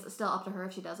that. I mean, it's still up to her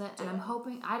if she doesn't, and I'm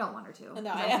hoping I don't want her to.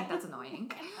 No, I think that's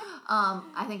annoying.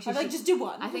 I think she should just do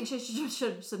one. I think she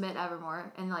should submit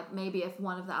Evermore, and like maybe if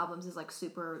one of the albums is like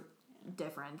super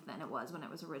different than it was when it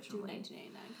was originally. Do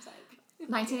 1989 because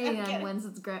 1989 wins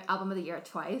its Album of the Year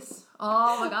twice.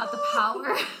 Oh my god, the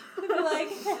power!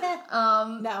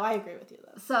 No, I agree with you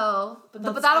though. So,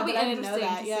 but that'll be interesting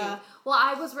to see. Well,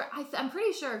 I'm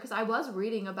pretty sure because I was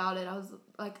reading about it. I was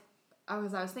like, I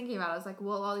was thinking about it. I was like,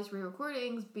 will all these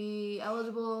re-recordings be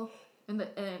eligible? And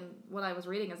what I was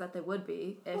reading is that they would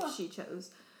be if she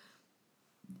chose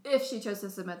to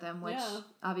submit them, which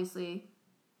obviously.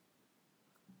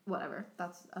 Whatever,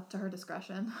 that's up to her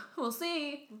discretion. We'll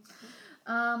see.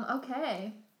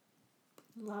 Okay.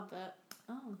 Love it.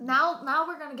 Oh. Now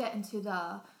we're gonna get into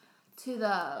the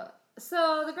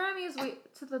Grammys. I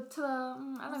don't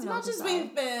know. As much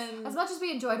as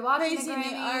we enjoyed watching the Grammys,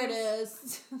 the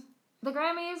artists, the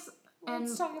Grammys, and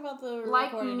let's talk about the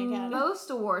like Recording Academy.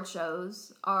 Most award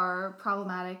shows are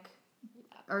problematic,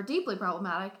 or deeply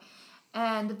problematic,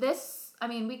 and this. I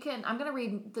mean, I'm going to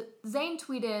read. Zayn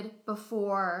tweeted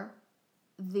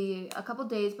a couple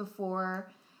days before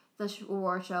the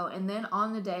award show, and then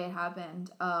on the day it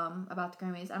happened, about the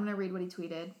Grammys. I'm going to read what he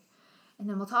tweeted, and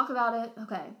then we'll talk about it.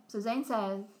 Okay, so Zayn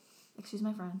said, excuse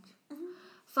my French,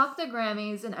 fuck the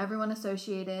Grammys and everyone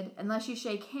associated. Unless you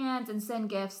shake hands and send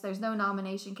gifts, there's no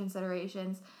nomination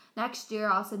considerations. Next year,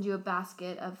 I'll send you a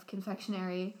basket of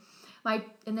confectionery. And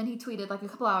then he tweeted like a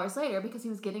couple hours later because he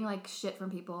was getting like shit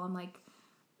from people.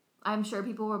 I'm sure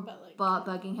people were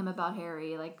bugging him about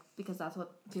Harry, like, because that's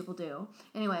what people do.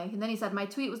 Anyway, and then he said, my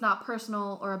tweet was not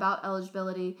personal or about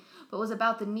eligibility, but was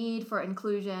about the need for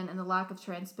inclusion and the lack of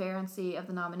transparency of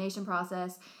the nomination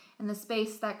process and the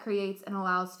space that creates and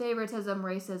allows favoritism,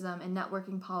 racism, and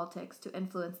networking politics to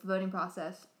influence the voting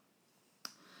process.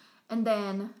 And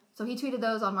then, so he tweeted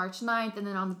those on March 9th, and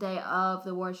then on the day of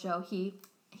the award show, he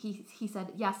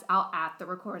said, yes, I'll at the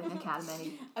Recording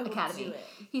Academy.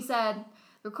 He said...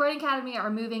 The Recording Academy are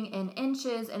moving in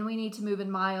inches, and we need to move in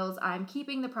miles. I'm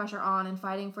keeping the pressure on and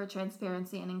fighting for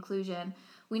transparency and inclusion.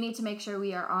 We need to make sure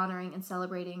we are honoring and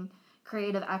celebrating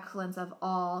creative excellence of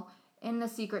all in the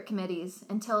secret committees.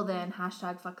 Until then,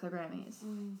 #fuck the Grammys.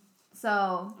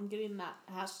 So I'm getting that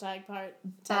hashtag part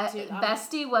tattooed.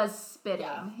 Bestie was spitting.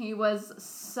 Yeah. He was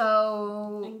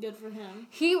so... And good for him.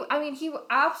 He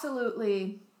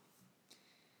absolutely...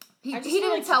 He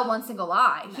didn't tell one single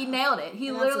lie. No. He nailed it.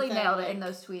 He literally nailed it in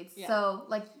those tweets. Yeah. So,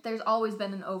 like, there's always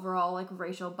been an overall, like,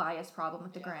 racial bias problem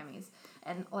with the Grammys.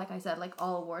 And, like I said, like,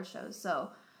 all award shows. So,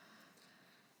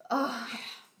 and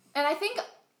I think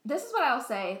this is what I'll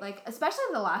say, like, especially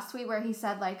the last tweet where he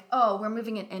said, like, oh, we're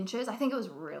moving in inches. I think it was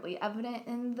really evident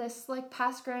in this, like,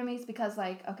 past Grammys because,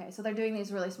 like, okay, so they're doing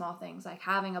these really small things, like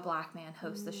having a black man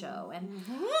host the show and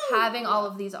having all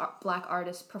of these black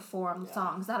artists perform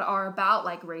songs that are about,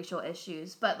 like, racial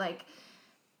issues, but, like,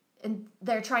 and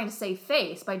they're trying to save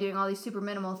face by doing all these super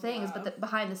minimal things, but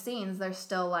behind the scenes, they're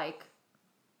still, like,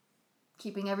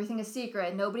 keeping everything a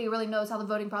secret. Nobody really knows how the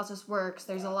voting process works.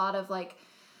 There's a lot of, like,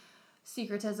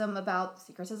 secretism.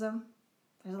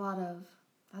 There's a lot of...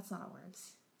 That's not a word.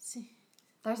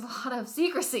 There's a lot of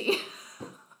secrecy.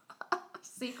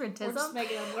 Secretism. We're just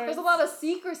making up words. There's a lot of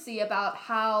secrecy about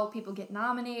how people get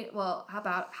nominated. Well,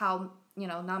 about how,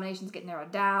 nominations get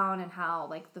narrowed down and how,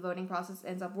 like, the voting process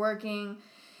ends up working.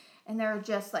 And they're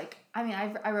just, like... I mean,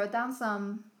 I wrote down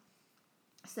some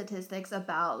statistics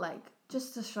about, like,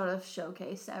 just to sort of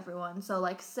showcase to everyone. So,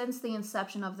 like, since the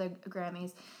inception of the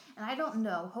Grammys... and I don't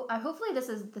know. Hopefully this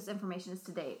information is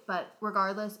to date, but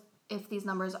regardless, if these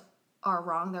numbers are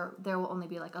wrong, there will only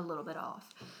be like a little bit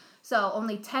off. So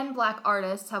only 10 Black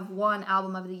artists have won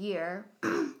Album of the Year.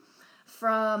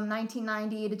 From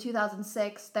 1990 to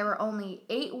 2006, there were only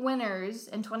 8 winners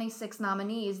and 26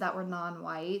 nominees that were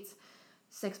non-white,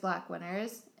 6 Black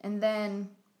winners. And then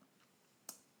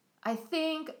I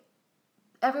think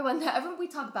everyone we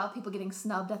talk about people getting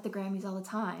snubbed at the Grammys all the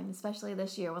time, especially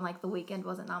this year when like The Weeknd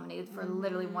wasn't nominated for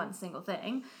literally one single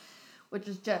thing, which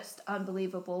is just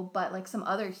unbelievable. But like some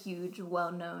other huge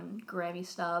well-known Grammy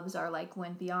snubs are like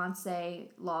when Beyonce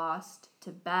lost to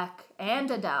Beck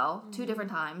and Adele 2 different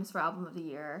times for Album of the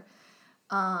Year.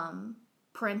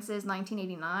 Prince's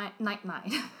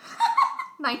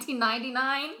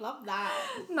 1999. Love that.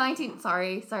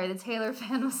 Sorry, the Taylor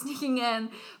fan was sneaking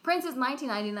in. Prince's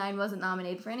 1999 wasn't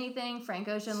nominated for anything. Frank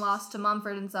Ocean lost to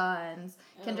Mumford & Sons.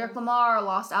 Kendrick Lamar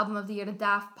lost Album of the Year to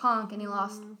Daft Punk, and he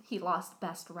lost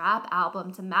Best Rap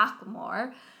Album to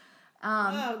Macklemore.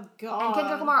 Oh God. And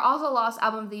Kendrick Lamar also lost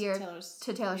Album of the Year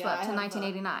to Taylor Swift yeah, in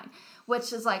 1989,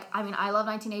 which is like, I mean, I love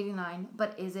 1989,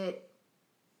 but is it?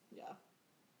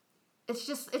 It's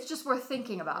just worth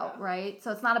thinking about, right?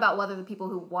 So it's not about whether the people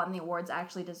who won the awards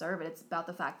actually deserve it. It's about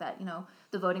the fact that, you know,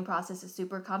 the voting process is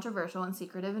super controversial and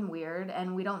secretive and weird,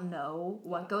 and we don't know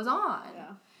what goes on.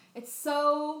 Yeah. It's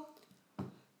so...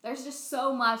 There's just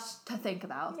so much to think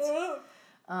about.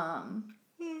 I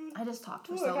just talked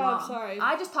for so long. Sorry.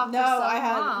 I just talked for so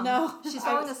long. No. She's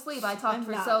falling asleep. I talked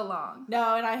for so long.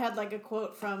 No, and I had like a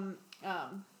quote from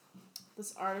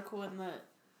this article in the...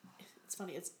 It's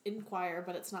funny, it's Inquirer,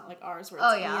 but it's not like ours where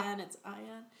it's EN, it's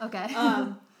IN. Okay.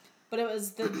 But it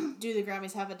was do the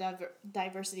Grammys have a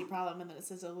diversity problem? And then it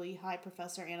says a Lehigh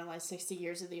professor analyzed 60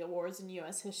 years of the awards in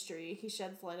U.S. history. He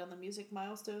sheds light on the music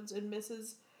milestones and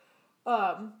misses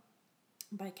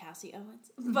by Cassie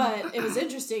Owens. But it was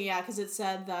interesting, because it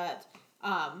said that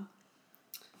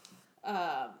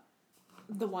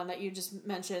the one that you just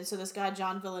mentioned. So this guy,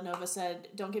 John Villanova, said,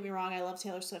 "Don't get me wrong, I love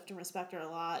Taylor Swift and respect her a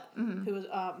lot." Who was...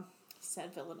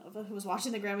 said Villanova, who was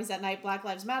watching the Grammys that night. Black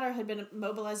Lives Matter had been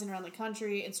mobilizing around the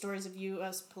country, and stories of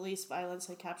U.S. police violence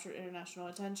had captured international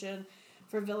attention.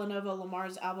 For Villanova,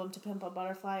 Lamar's album To Pimp a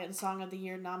Butterfly and Song of the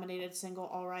Year nominated single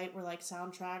All Right were like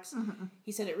soundtracks.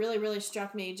 He said, "It really, really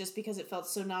struck me just because it felt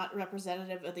so not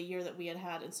representative of the year that we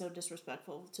had and so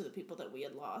disrespectful to the people that we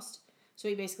had lost." So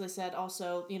he basically said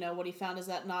also, you know, what he found is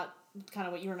that not kind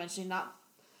of what you were mentioning,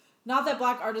 not that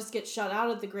Black artists get shut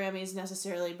out at the Grammys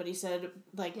necessarily, but he said,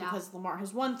 like, because Lamar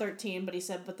has won 13, but he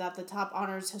said, but that the top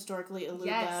honors historically elude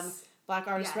them. Black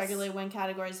artists regularly win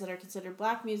categories that are considered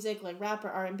Black music, like rap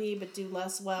or R&B, but do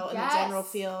less well in the general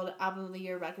field. Album of the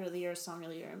Year, Record of the Year, Song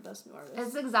of the Year, and Best New Artist.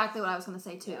 It's exactly what I was going to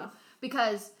say, too. Yeah.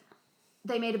 Because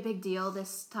they made a big deal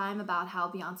this time about how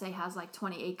Beyonce has, like,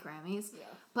 28 Grammys. Yeah.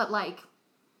 But, like,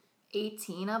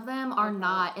 18 of them are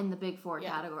not in the big 4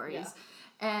 categories. Yeah.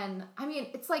 And, I mean,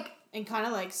 it's like... And kind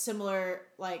of, like, similar,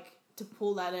 like, to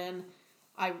pull that in,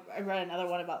 I read another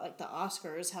one about, like, the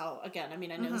Oscars, how, again, I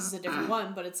mean, I know this is a different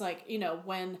one, but it's like, you know,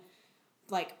 when,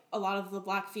 like, a lot of the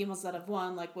Black females that have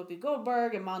won, like Whoopi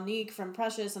Goldberg and Monique from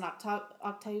Precious and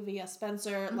Octavia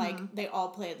Spencer, like, they all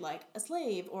played, like, a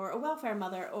slave or a welfare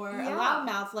mother or a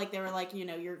loudmouth. Like, they were like, you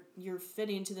know, you're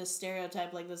fitting to this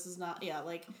stereotype. Like, this is not,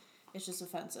 like, it's just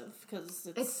offensive because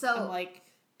it's so... I'm like...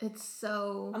 It's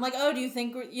so... I'm like, oh, do you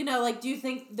think, you know, like, do you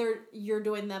think you're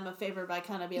doing them a favor by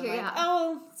kind of being like,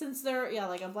 oh, since they're,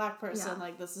 like, a Black person,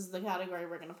 like, this is the category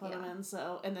we're going to put them in,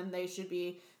 so, and then they should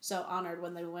be so honored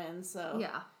when they win, so.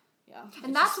 Yeah.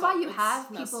 And that's why you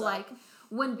have people like,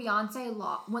 when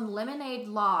when Lemonade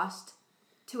lost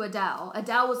to Adele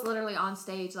was literally on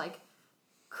stage, like,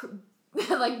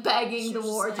 like, begging the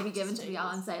award to be given to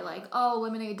Beyonce, like, oh,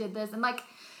 Lemonade did this, and, like,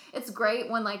 it's great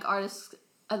when, like, artists...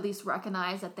 at least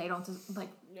recognize that they don't, like,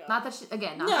 not that she,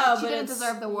 again, not that she didn't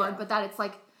deserve the award, but that it's,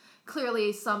 like,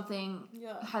 clearly something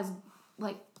has,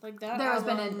 like that there has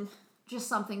been just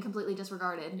something completely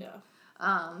disregarded.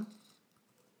 Because,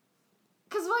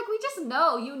 like, we just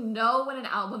know, when an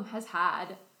album has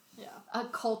had a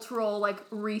cultural, like,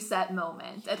 reset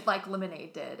moment, like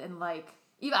Lemonade did, and, like,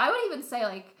 even I would even say,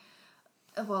 like,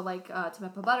 well, like, To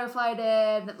Pimp a Butterfly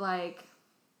did, like,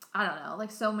 I don't know,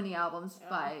 like, so many albums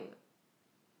by...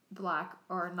 Black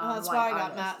or non-white that's why I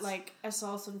got artists. mad. Like, I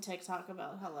saw some TikTok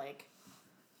about how, like,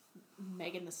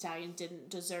 Megan Thee Stallion didn't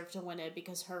deserve to win it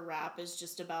because her rap is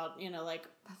just about, you know, like,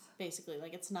 basically,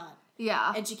 like, it's not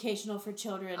educational for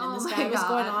children. And this guy was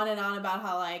going on and on about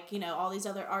how, like, you know, all these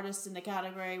other artists in the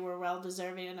category were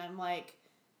well-deserving. And I'm like,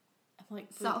 like,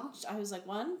 I was like,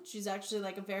 one, she's actually,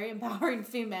 like, a very empowering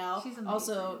female. She's amazing.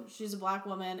 Also, she's a black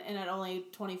woman, and at only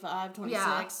 25,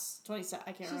 26, 27,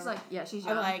 I can't remember. She's like, yeah, she's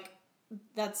young. I'm like,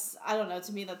 that's, I don't know,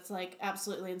 to me, that's, like,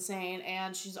 absolutely insane,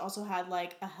 and she's also had,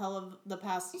 like, a hell of the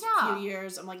past few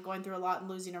years. I'm, like, going through a lot and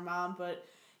losing her mom, but,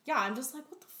 yeah, I'm just like,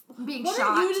 what the Being what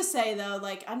shocked. are you to say, though?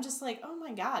 Like, I'm just like, oh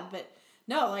my god, but,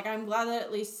 no, like, I'm glad that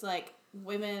at least, like,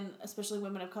 women, especially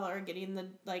women of color, are getting the,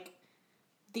 like,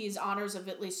 these honors of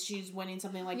at least she's winning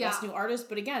something like Best New Artist.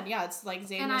 But again, yeah, it's like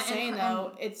Zane was saying,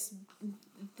 though,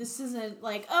 this isn't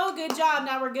like, oh, good job,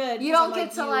 now we're good. You don't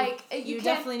get to, like... You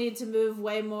definitely need to move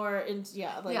way more into,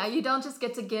 you don't just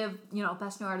get to give,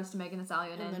 Best New Artist to Megan Thee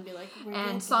Stallion and then be like,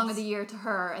 and Song of the Year to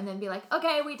her, and then be like,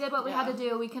 okay, we did what we had to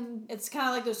do, we can... It's kind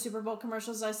of like those Super Bowl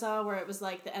commercials I saw where it was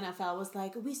like, the NFL was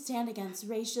like, we stand against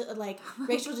racial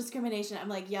discrimination. I'm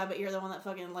like, yeah, but you're the one that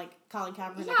fucking, like, Colin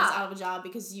Kaepernick is out of a job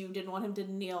because you didn't want him to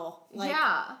kneel. Like,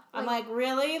 I'm like,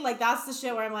 really? Like, that's the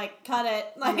shit where I'm like, cut it.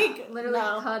 Like, literally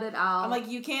cut it out. I'm like,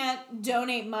 you can't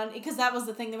donate money, because that was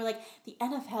the thing. They were like, the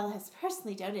NFL has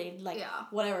personally donated, like,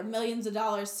 whatever, millions of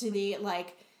dollars to the,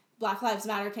 like, Black Lives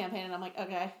Matter campaign, and I'm like,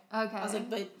 okay. I was like,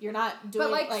 but you're not doing,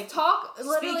 but, like talk,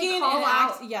 literally call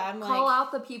out, call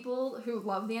out the people who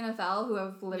love the NFL, who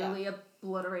have literally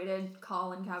obliterated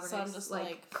Colin Kaepernick's,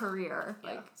 career. Yeah.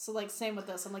 Like, so, like, same with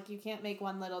this. I'm like, you can't make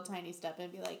one little tiny step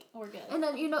and be like, oh, we're good. And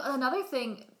then, another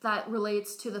thing that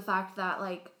relates to the fact that,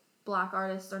 like, black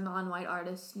artists or non-white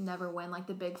artists never win, like,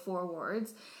 the Big Four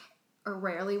awards, or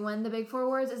rarely win the Big Four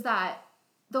awards, is that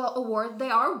the award, they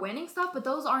are winning stuff, but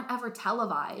those aren't ever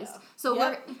televised. So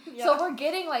we're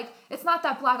getting, like, it's not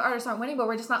that black artists aren't winning, but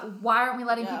we're just not, why aren't we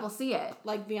letting people see it?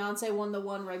 Like, Beyonce won the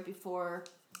one right before.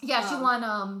 Yeah, she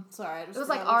won, sorry, I just it was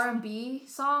like R&B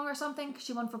song or something, 'cause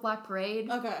she won for Black Parade.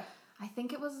 Okay. I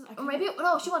think it was,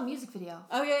 she won music video.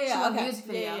 Oh, yeah, She won music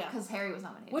video, because Harry was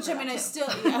nominated. Which, I mean, I still,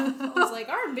 I was like,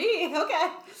 R&B,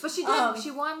 okay. But she did,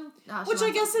 she won. Which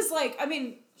I guess is, like, I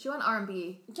mean. She won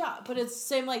R&B. Yeah, but it's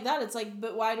same like that. It's like,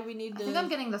 but why do we need to. I think I'm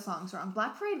getting the songs wrong.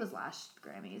 Black Parade was last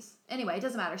Grammys. Anyway, it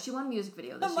doesn't matter. She won music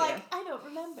video this year. I'm like, I don't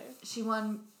remember. She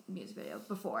won music video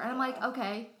before. And I'm like,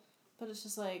 okay. But it's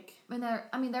just like. And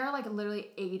there are like literally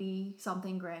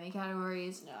 80-something Grammy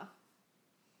categories. Yeah.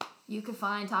 You could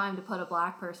find time to put a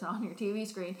black person on your TV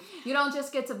screen. You don't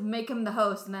just get to make him the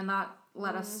host and then not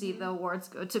let us see the awards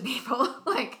go to people.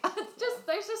 Like,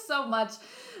 there's just so much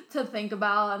to think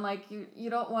about, and, like, you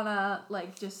don't want to,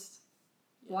 like, just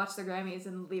watch the Grammys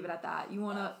and leave it at that. You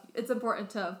want to, it's important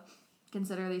to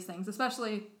consider these things,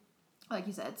 especially, like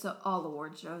you said, so all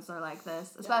award shows are like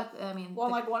this. Especially, I mean... Well,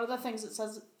 like, one of the things it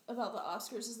says about the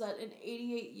Oscars is that in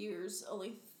 88 years,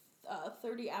 only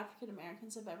 30 African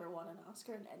Americans have ever won an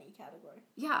Oscar in any category.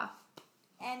 Yeah.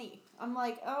 Any. I'm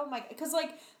like, oh my... Because,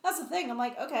 like, that's the thing. I'm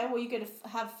like, okay, well, you could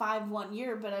have 5 1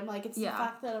 year, but I'm like, it's the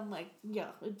fact that I'm like,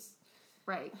 it's...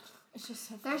 Right. It's just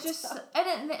so there's just stuff.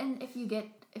 And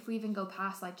if we even go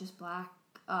past, like, just black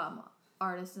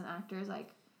artists and actors, like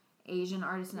Asian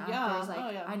artists and actors, like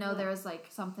I know there was, like,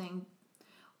 something,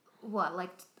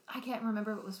 I can't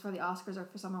remember if it was for the Oscars or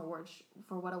for some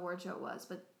for what award show it was,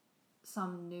 but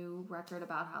some new record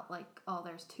about how, like,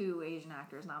 there's 2 Asian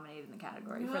actors nominated in the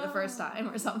category for the first time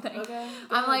or something. Okay,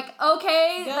 I'm like,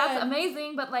 okay, that's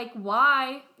amazing, but, like,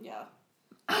 why? Yeah.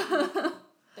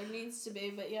 There needs to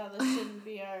be, but this shouldn't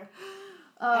be our.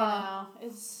 I know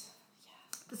it's.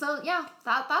 Yeah. So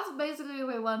that's basically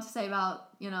what we wanted to say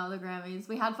about the Grammys.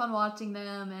 We had fun watching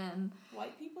them, and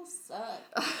white people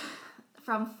suck.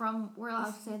 From we're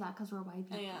allowed to say that because we're white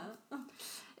people. Yeah.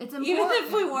 It's important. Even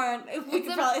if we weren't,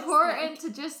 it's important to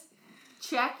just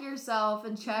check yourself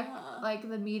and check like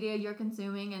the media you're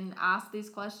consuming and ask these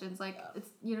questions. Like it's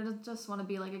don't just want to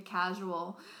be like a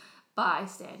casual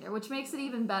bystander, which makes it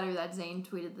even better that Zayn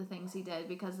tweeted the things he did,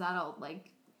 because that'll like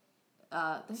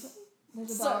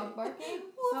there's a dog barking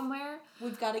somewhere.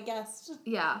 We've got a guest.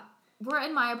 Yeah, we're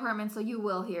in my apartment, so you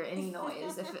will hear any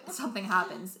noise if something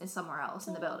happens somewhere else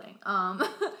in the building.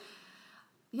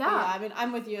 Yeah, I mean,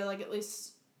 I'm with you. Like, at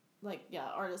least, like,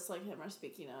 artists like him are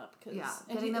speaking up. Cause,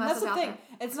 getting and that's the thing.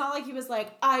 It's not like he was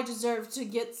like, I deserve to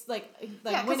get win a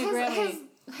Grammy.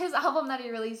 His album that he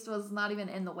released was not even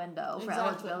in the window for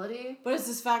eligibility. But it's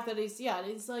this fact that he's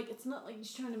like, it's not like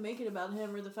he's trying to make it about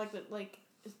him or the fact that, like,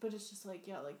 but it's just like,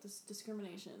 like this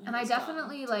discrimination. And I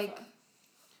definitely, like,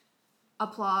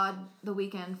 applaud The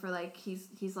Weeknd for, like,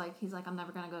 he's like, I'm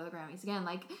never gonna go to the Grammys again.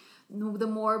 Like, the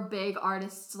more big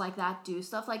artists like that do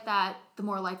stuff like that, the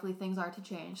more likely things are to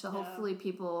change. So hopefully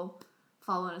people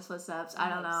follow in his footsteps. I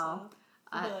don't know.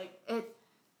 So.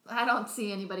 I don't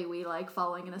see anybody we like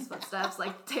following in his footsteps.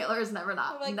 Like, Taylor's never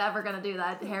gonna do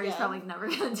that. Harry's probably never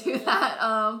gonna do that.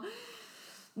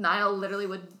 Niall literally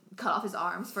would cut off his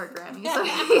arms for a Grammy, so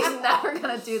he's never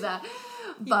gonna do that.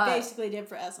 But he basically did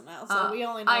for SNL, so we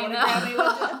only know what a Grammy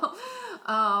would do.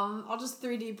 I'll just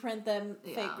 3D print them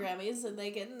fake Grammys, and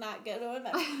they can not go to a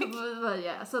but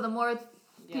yeah, so the more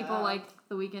people like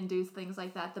The Weeknd do things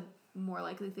like that, the more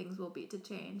likely things will be to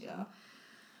change. Yeah.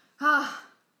 And,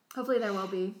 hopefully there will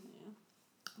be.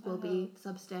 Will be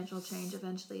substantial change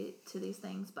eventually to these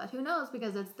things, but who knows,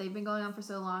 because they've been going on for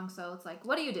so long, so it's like,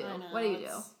 what do you do? What do you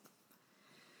do?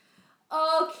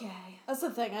 Okay. That's the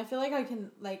thing. I feel like I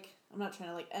can, I'm not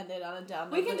trying to, end it on a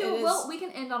down note. We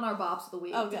can end on our bops of the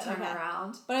week to turn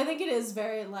around. But I think it is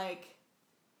very,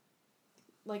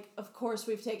 of course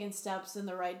we've taken steps in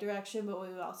the right direction, but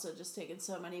we've also just taken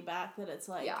so many back that it's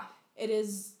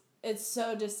it's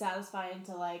so dissatisfying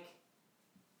to,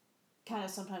 kind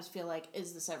of sometimes feel like,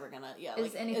 is this ever gonna,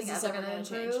 is anything ever gonna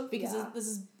change? Because this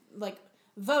is,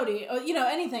 voting, or,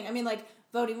 anything. I mean,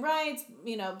 voting rights,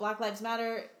 Black Lives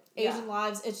Matter, Asian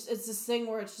lives, it's this thing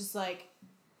where it's just,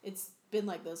 it's been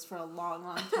like this for a long,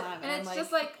 long time. And it's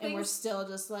just, and we're still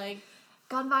just,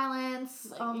 gun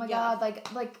violence, oh my god,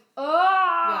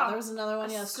 yeah, there was another one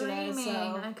yesterday, screaming.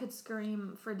 So I could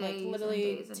scream for days, literally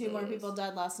and days and 2 days. more people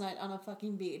died last night on a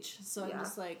fucking beach, so I'm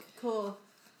just cool.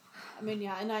 I mean,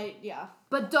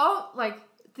 But don't,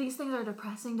 these things are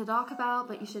depressing to talk about,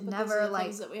 but you should never,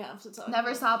 things that we have to talk never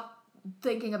about. Stop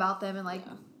thinking about them and,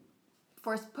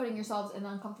 force putting yourselves in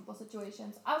uncomfortable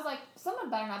situations. I was like, someone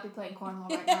better not be playing cornhole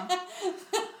right now.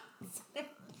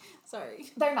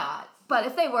 Sorry. They're not. But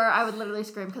if they were, I would literally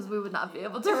scream because we would not be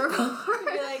able to record.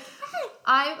 You're like,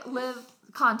 I live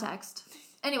context.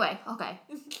 Anyway, okay.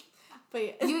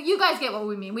 But you guys get what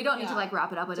we mean. We don't need to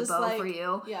wrap it up with a bow for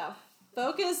you. Yeah.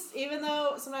 Focus, even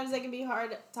though sometimes they can be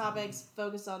hard topics,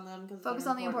 focus on them. Focus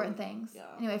on the important things. Yeah.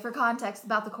 Anyway, for context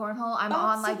about the cornhole, I'm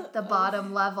on the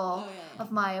bottom level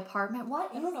of my apartment.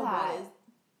 What is that?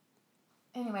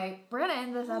 Anyway, we're going to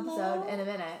end this episode in a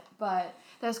minute, but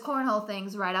there's cornhole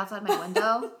things right outside my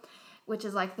window, which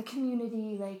is the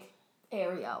community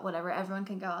area, whatever. Everyone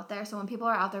can go out there. So when people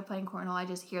are out there playing cornhole, I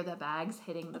just hear the bags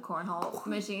hitting the cornhole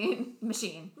machine.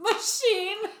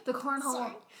 The cornhole.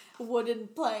 Sorry. Wooden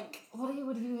plank. What do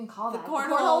you even call that? The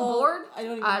cornhole board? I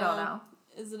don't know.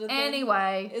 Is it a thing?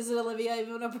 Anyway. Is it Olivia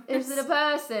even a person? Is it a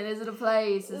person? Is it a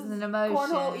place? Is it an emotion?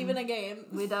 Cornhole even a game?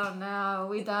 We don't know.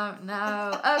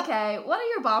 Okay, what are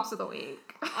your bops of the week?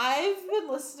 I've been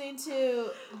listening to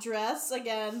Dress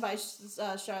again by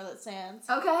Charlotte Sands.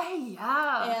 Okay,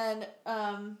 yeah.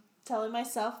 And Telling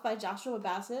Myself by Joshua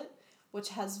Bassett, which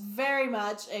has very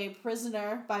much a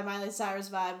Prisoner by Miley Cyrus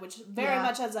vibe, which very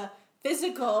much has a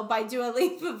Physical by Dua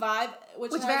Lipa vibe,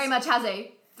 which very much has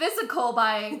a Physical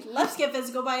by Let's Get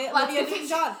Physical by Olivia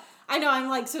Newton-John. I know,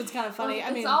 I'm so it's kind of funny.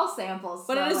 Well, it's all samples,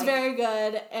 but it is very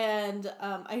good, and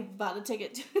I bought a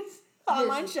ticket to his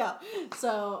online show.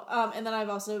 So, and then I've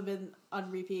also been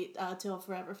on repeat Till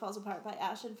Forever Falls Apart by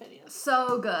Ash and Phineas.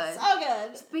 So good.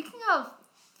 Speaking of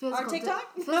physical, our TikTok.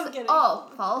 I'm kidding.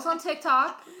 Follow us on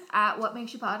TikTok at What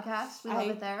Makes You Podcast. We love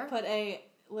it there. Put a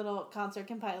little concert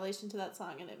compilation to that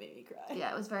song, and it made me cry.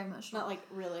 Yeah, it was very emotional. Not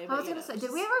really. I was gonna say,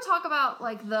 did we ever talk about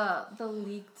the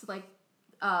leaked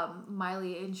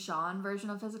Miley and Sean version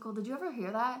of Physical? Did you ever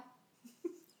hear that?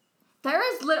 There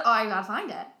is I gotta find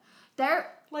it.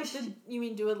 There. You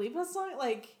mean Dua Lipa's song?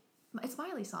 It's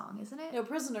Miley's song, isn't it? No,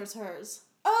 Prisoner's hers.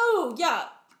 Oh yeah.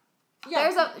 Yeah.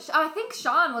 I think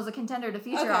Sean was a contender to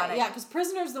feature on it. Yeah, because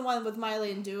Prisoner's the one with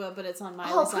Miley and Dua, but it's on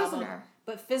Miley's album. Prisoner.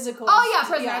 But Physical. Oh yeah,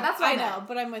 Prisoner. That's what I know,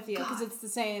 but I'm with you because it's the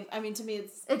same. I mean, to me,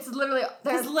 it's literally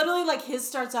because literally his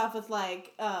starts off with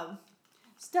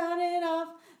starting off,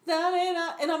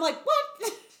 and I'm like,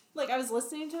 what? I was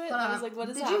listening to it, and I was like, what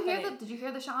is happening? Did you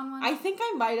hear the Sean one? I think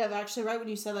I might have actually. Right when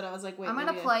you said that, I was like, wait. I'm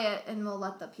gonna play it, and we'll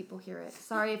let the people hear it.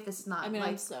 Sorry if this is not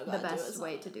I'm so the best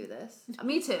way to do this.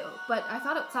 Me too, but I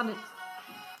thought it sounded.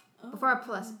 Before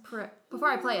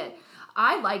I play it,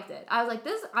 I liked it. I was like,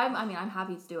 this. I'm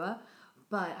happy it's Dua,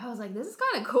 but I was like, this is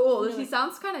kind of cool. Really? She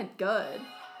sounds kind of good.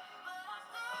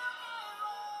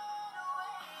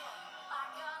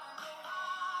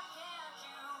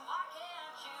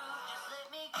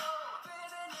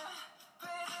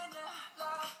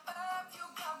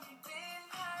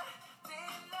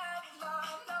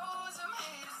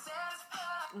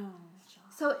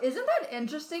 So isn't that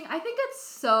interesting? I think it's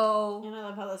so. And I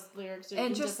love how those lyrics are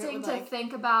interesting to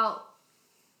think about.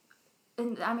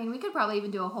 And I mean, we could probably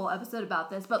even do a whole episode about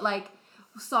this, but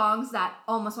songs that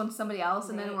almost went to somebody else,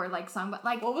 and then were sung, but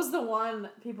what was the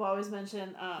one people always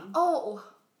mention? Oh,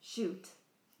 shoot!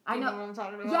 I know what I'm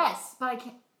talking about. Yes, but I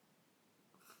can't.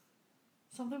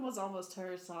 Something was almost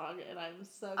her song, and I'm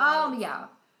so. Yeah.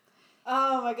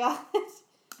 Oh my god.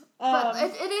 But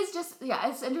it is just,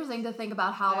 it's interesting to think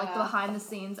about how, like, the behind the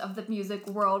scenes of the music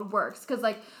world works. Because,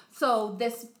 like, so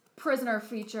this Prisoner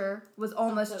feature was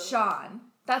almost Sean.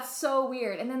 That's so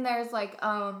weird. And then there's, like,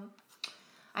 I'm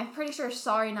pretty sure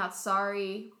Sorry Not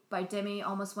Sorry by Demi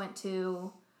almost went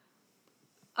to,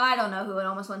 I don't know who it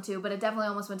almost went to, but it definitely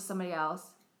almost went to somebody else.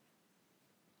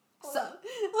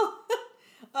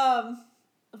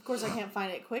 Of course I can't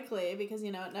find it quickly because,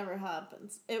 you know, it never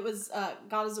happens. It was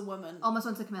God Is a Woman. Almost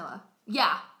went to Camilla.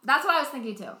 Yeah, that's what I was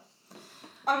thinking too.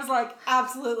 I was like,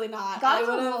 absolutely not. God Is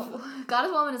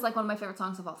a Woman is like one of my favorite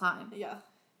songs of all time. Yeah.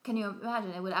 Can you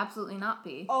imagine? It would absolutely not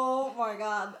be. Oh my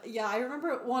god. Yeah, I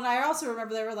also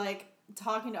remember they were like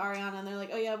talking to Ariana and they're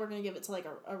like, oh yeah, we're gonna give it to like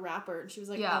a rapper. And she was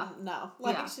like, no.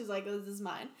 Like, she's like, this is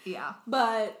mine. Yeah.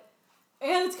 But,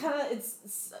 and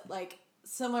it's like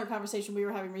similar conversation we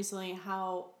were having recently,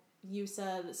 how you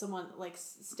said someone like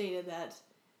stated that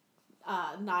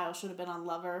Niall should have been on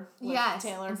Lover with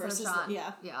Taylor versus Sean.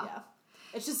 Yeah.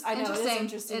 It's just, I know, it is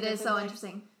interesting. It is so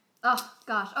interesting. Oh,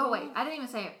 gosh. Oh, wait. I didn't even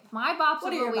say it. My bops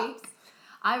of the week.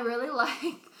 I really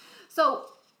like... So,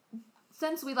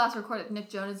 since we last recorded, Nick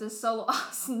Jonas'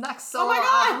 next solo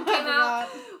album came out,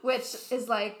 which is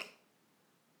like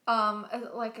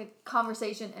a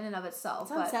conversation in and of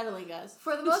itself. It's unsettling, guys.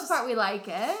 For the most part, we like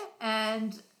it,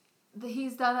 and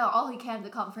he's done all he can to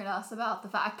comfort us about the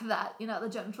fact that, you know, the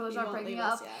Jonas Brothers are breaking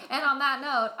up. And on that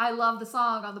note, I love the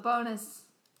song on the bonus,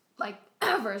 like,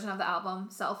 version of the album,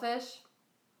 Selfish.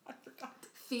 I forgot.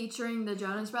 Featuring the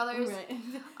Jonas Brothers. Right.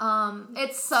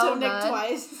 It's so good. Nick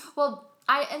twice. Well,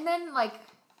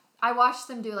 I watched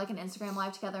them do like an Instagram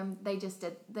live together.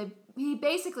 And he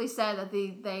basically said that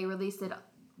they released it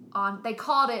on, they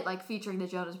called it like featuring the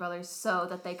Jonas Brothers so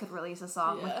that they could release a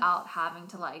song without having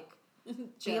to like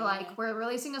be like, we're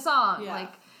releasing a song.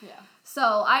 So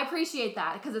I appreciate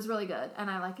that because it's really good and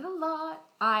I like it a lot.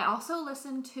 I also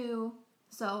listened to,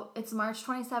 so it's March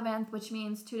 27th, which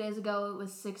means 2 days ago it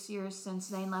was 6 years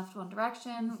since Zayn left One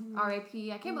Direction. Mm-hmm.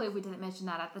 R.I.P. I can't believe we didn't mention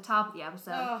that at the top of the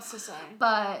episode. Oh, so sorry.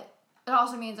 But it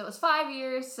also means it was 5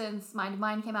 years since Mind of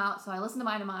Mine came out, so I listened to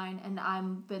Mind of Mine, and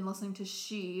I've been listening to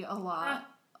She a lot.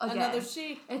 Again. Another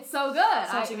She. It's so good.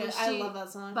 I love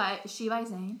that song. By She by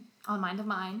Zayn on Mind of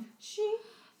Mine. She.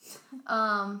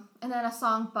 And then a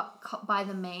song by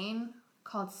The Maine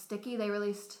called Sticky. They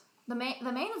released... The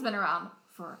Maine has been around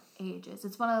for ages.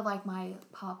 It's one of like my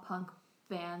pop punk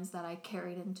bands that I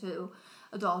carried into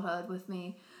adulthood with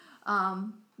me.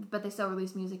 But they still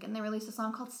release music, and they released a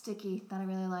song called Sticky that I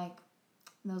really like.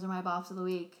 And those are my bops of the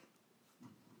week.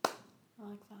 I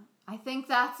like that. I think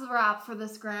that's a wrap for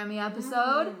this Grammy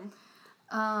episode.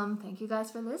 Thank you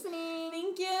guys for listening.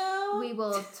 Thank you. We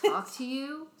will talk to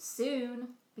you soon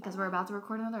because we're about to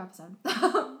record another episode.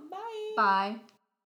 Bye. Bye.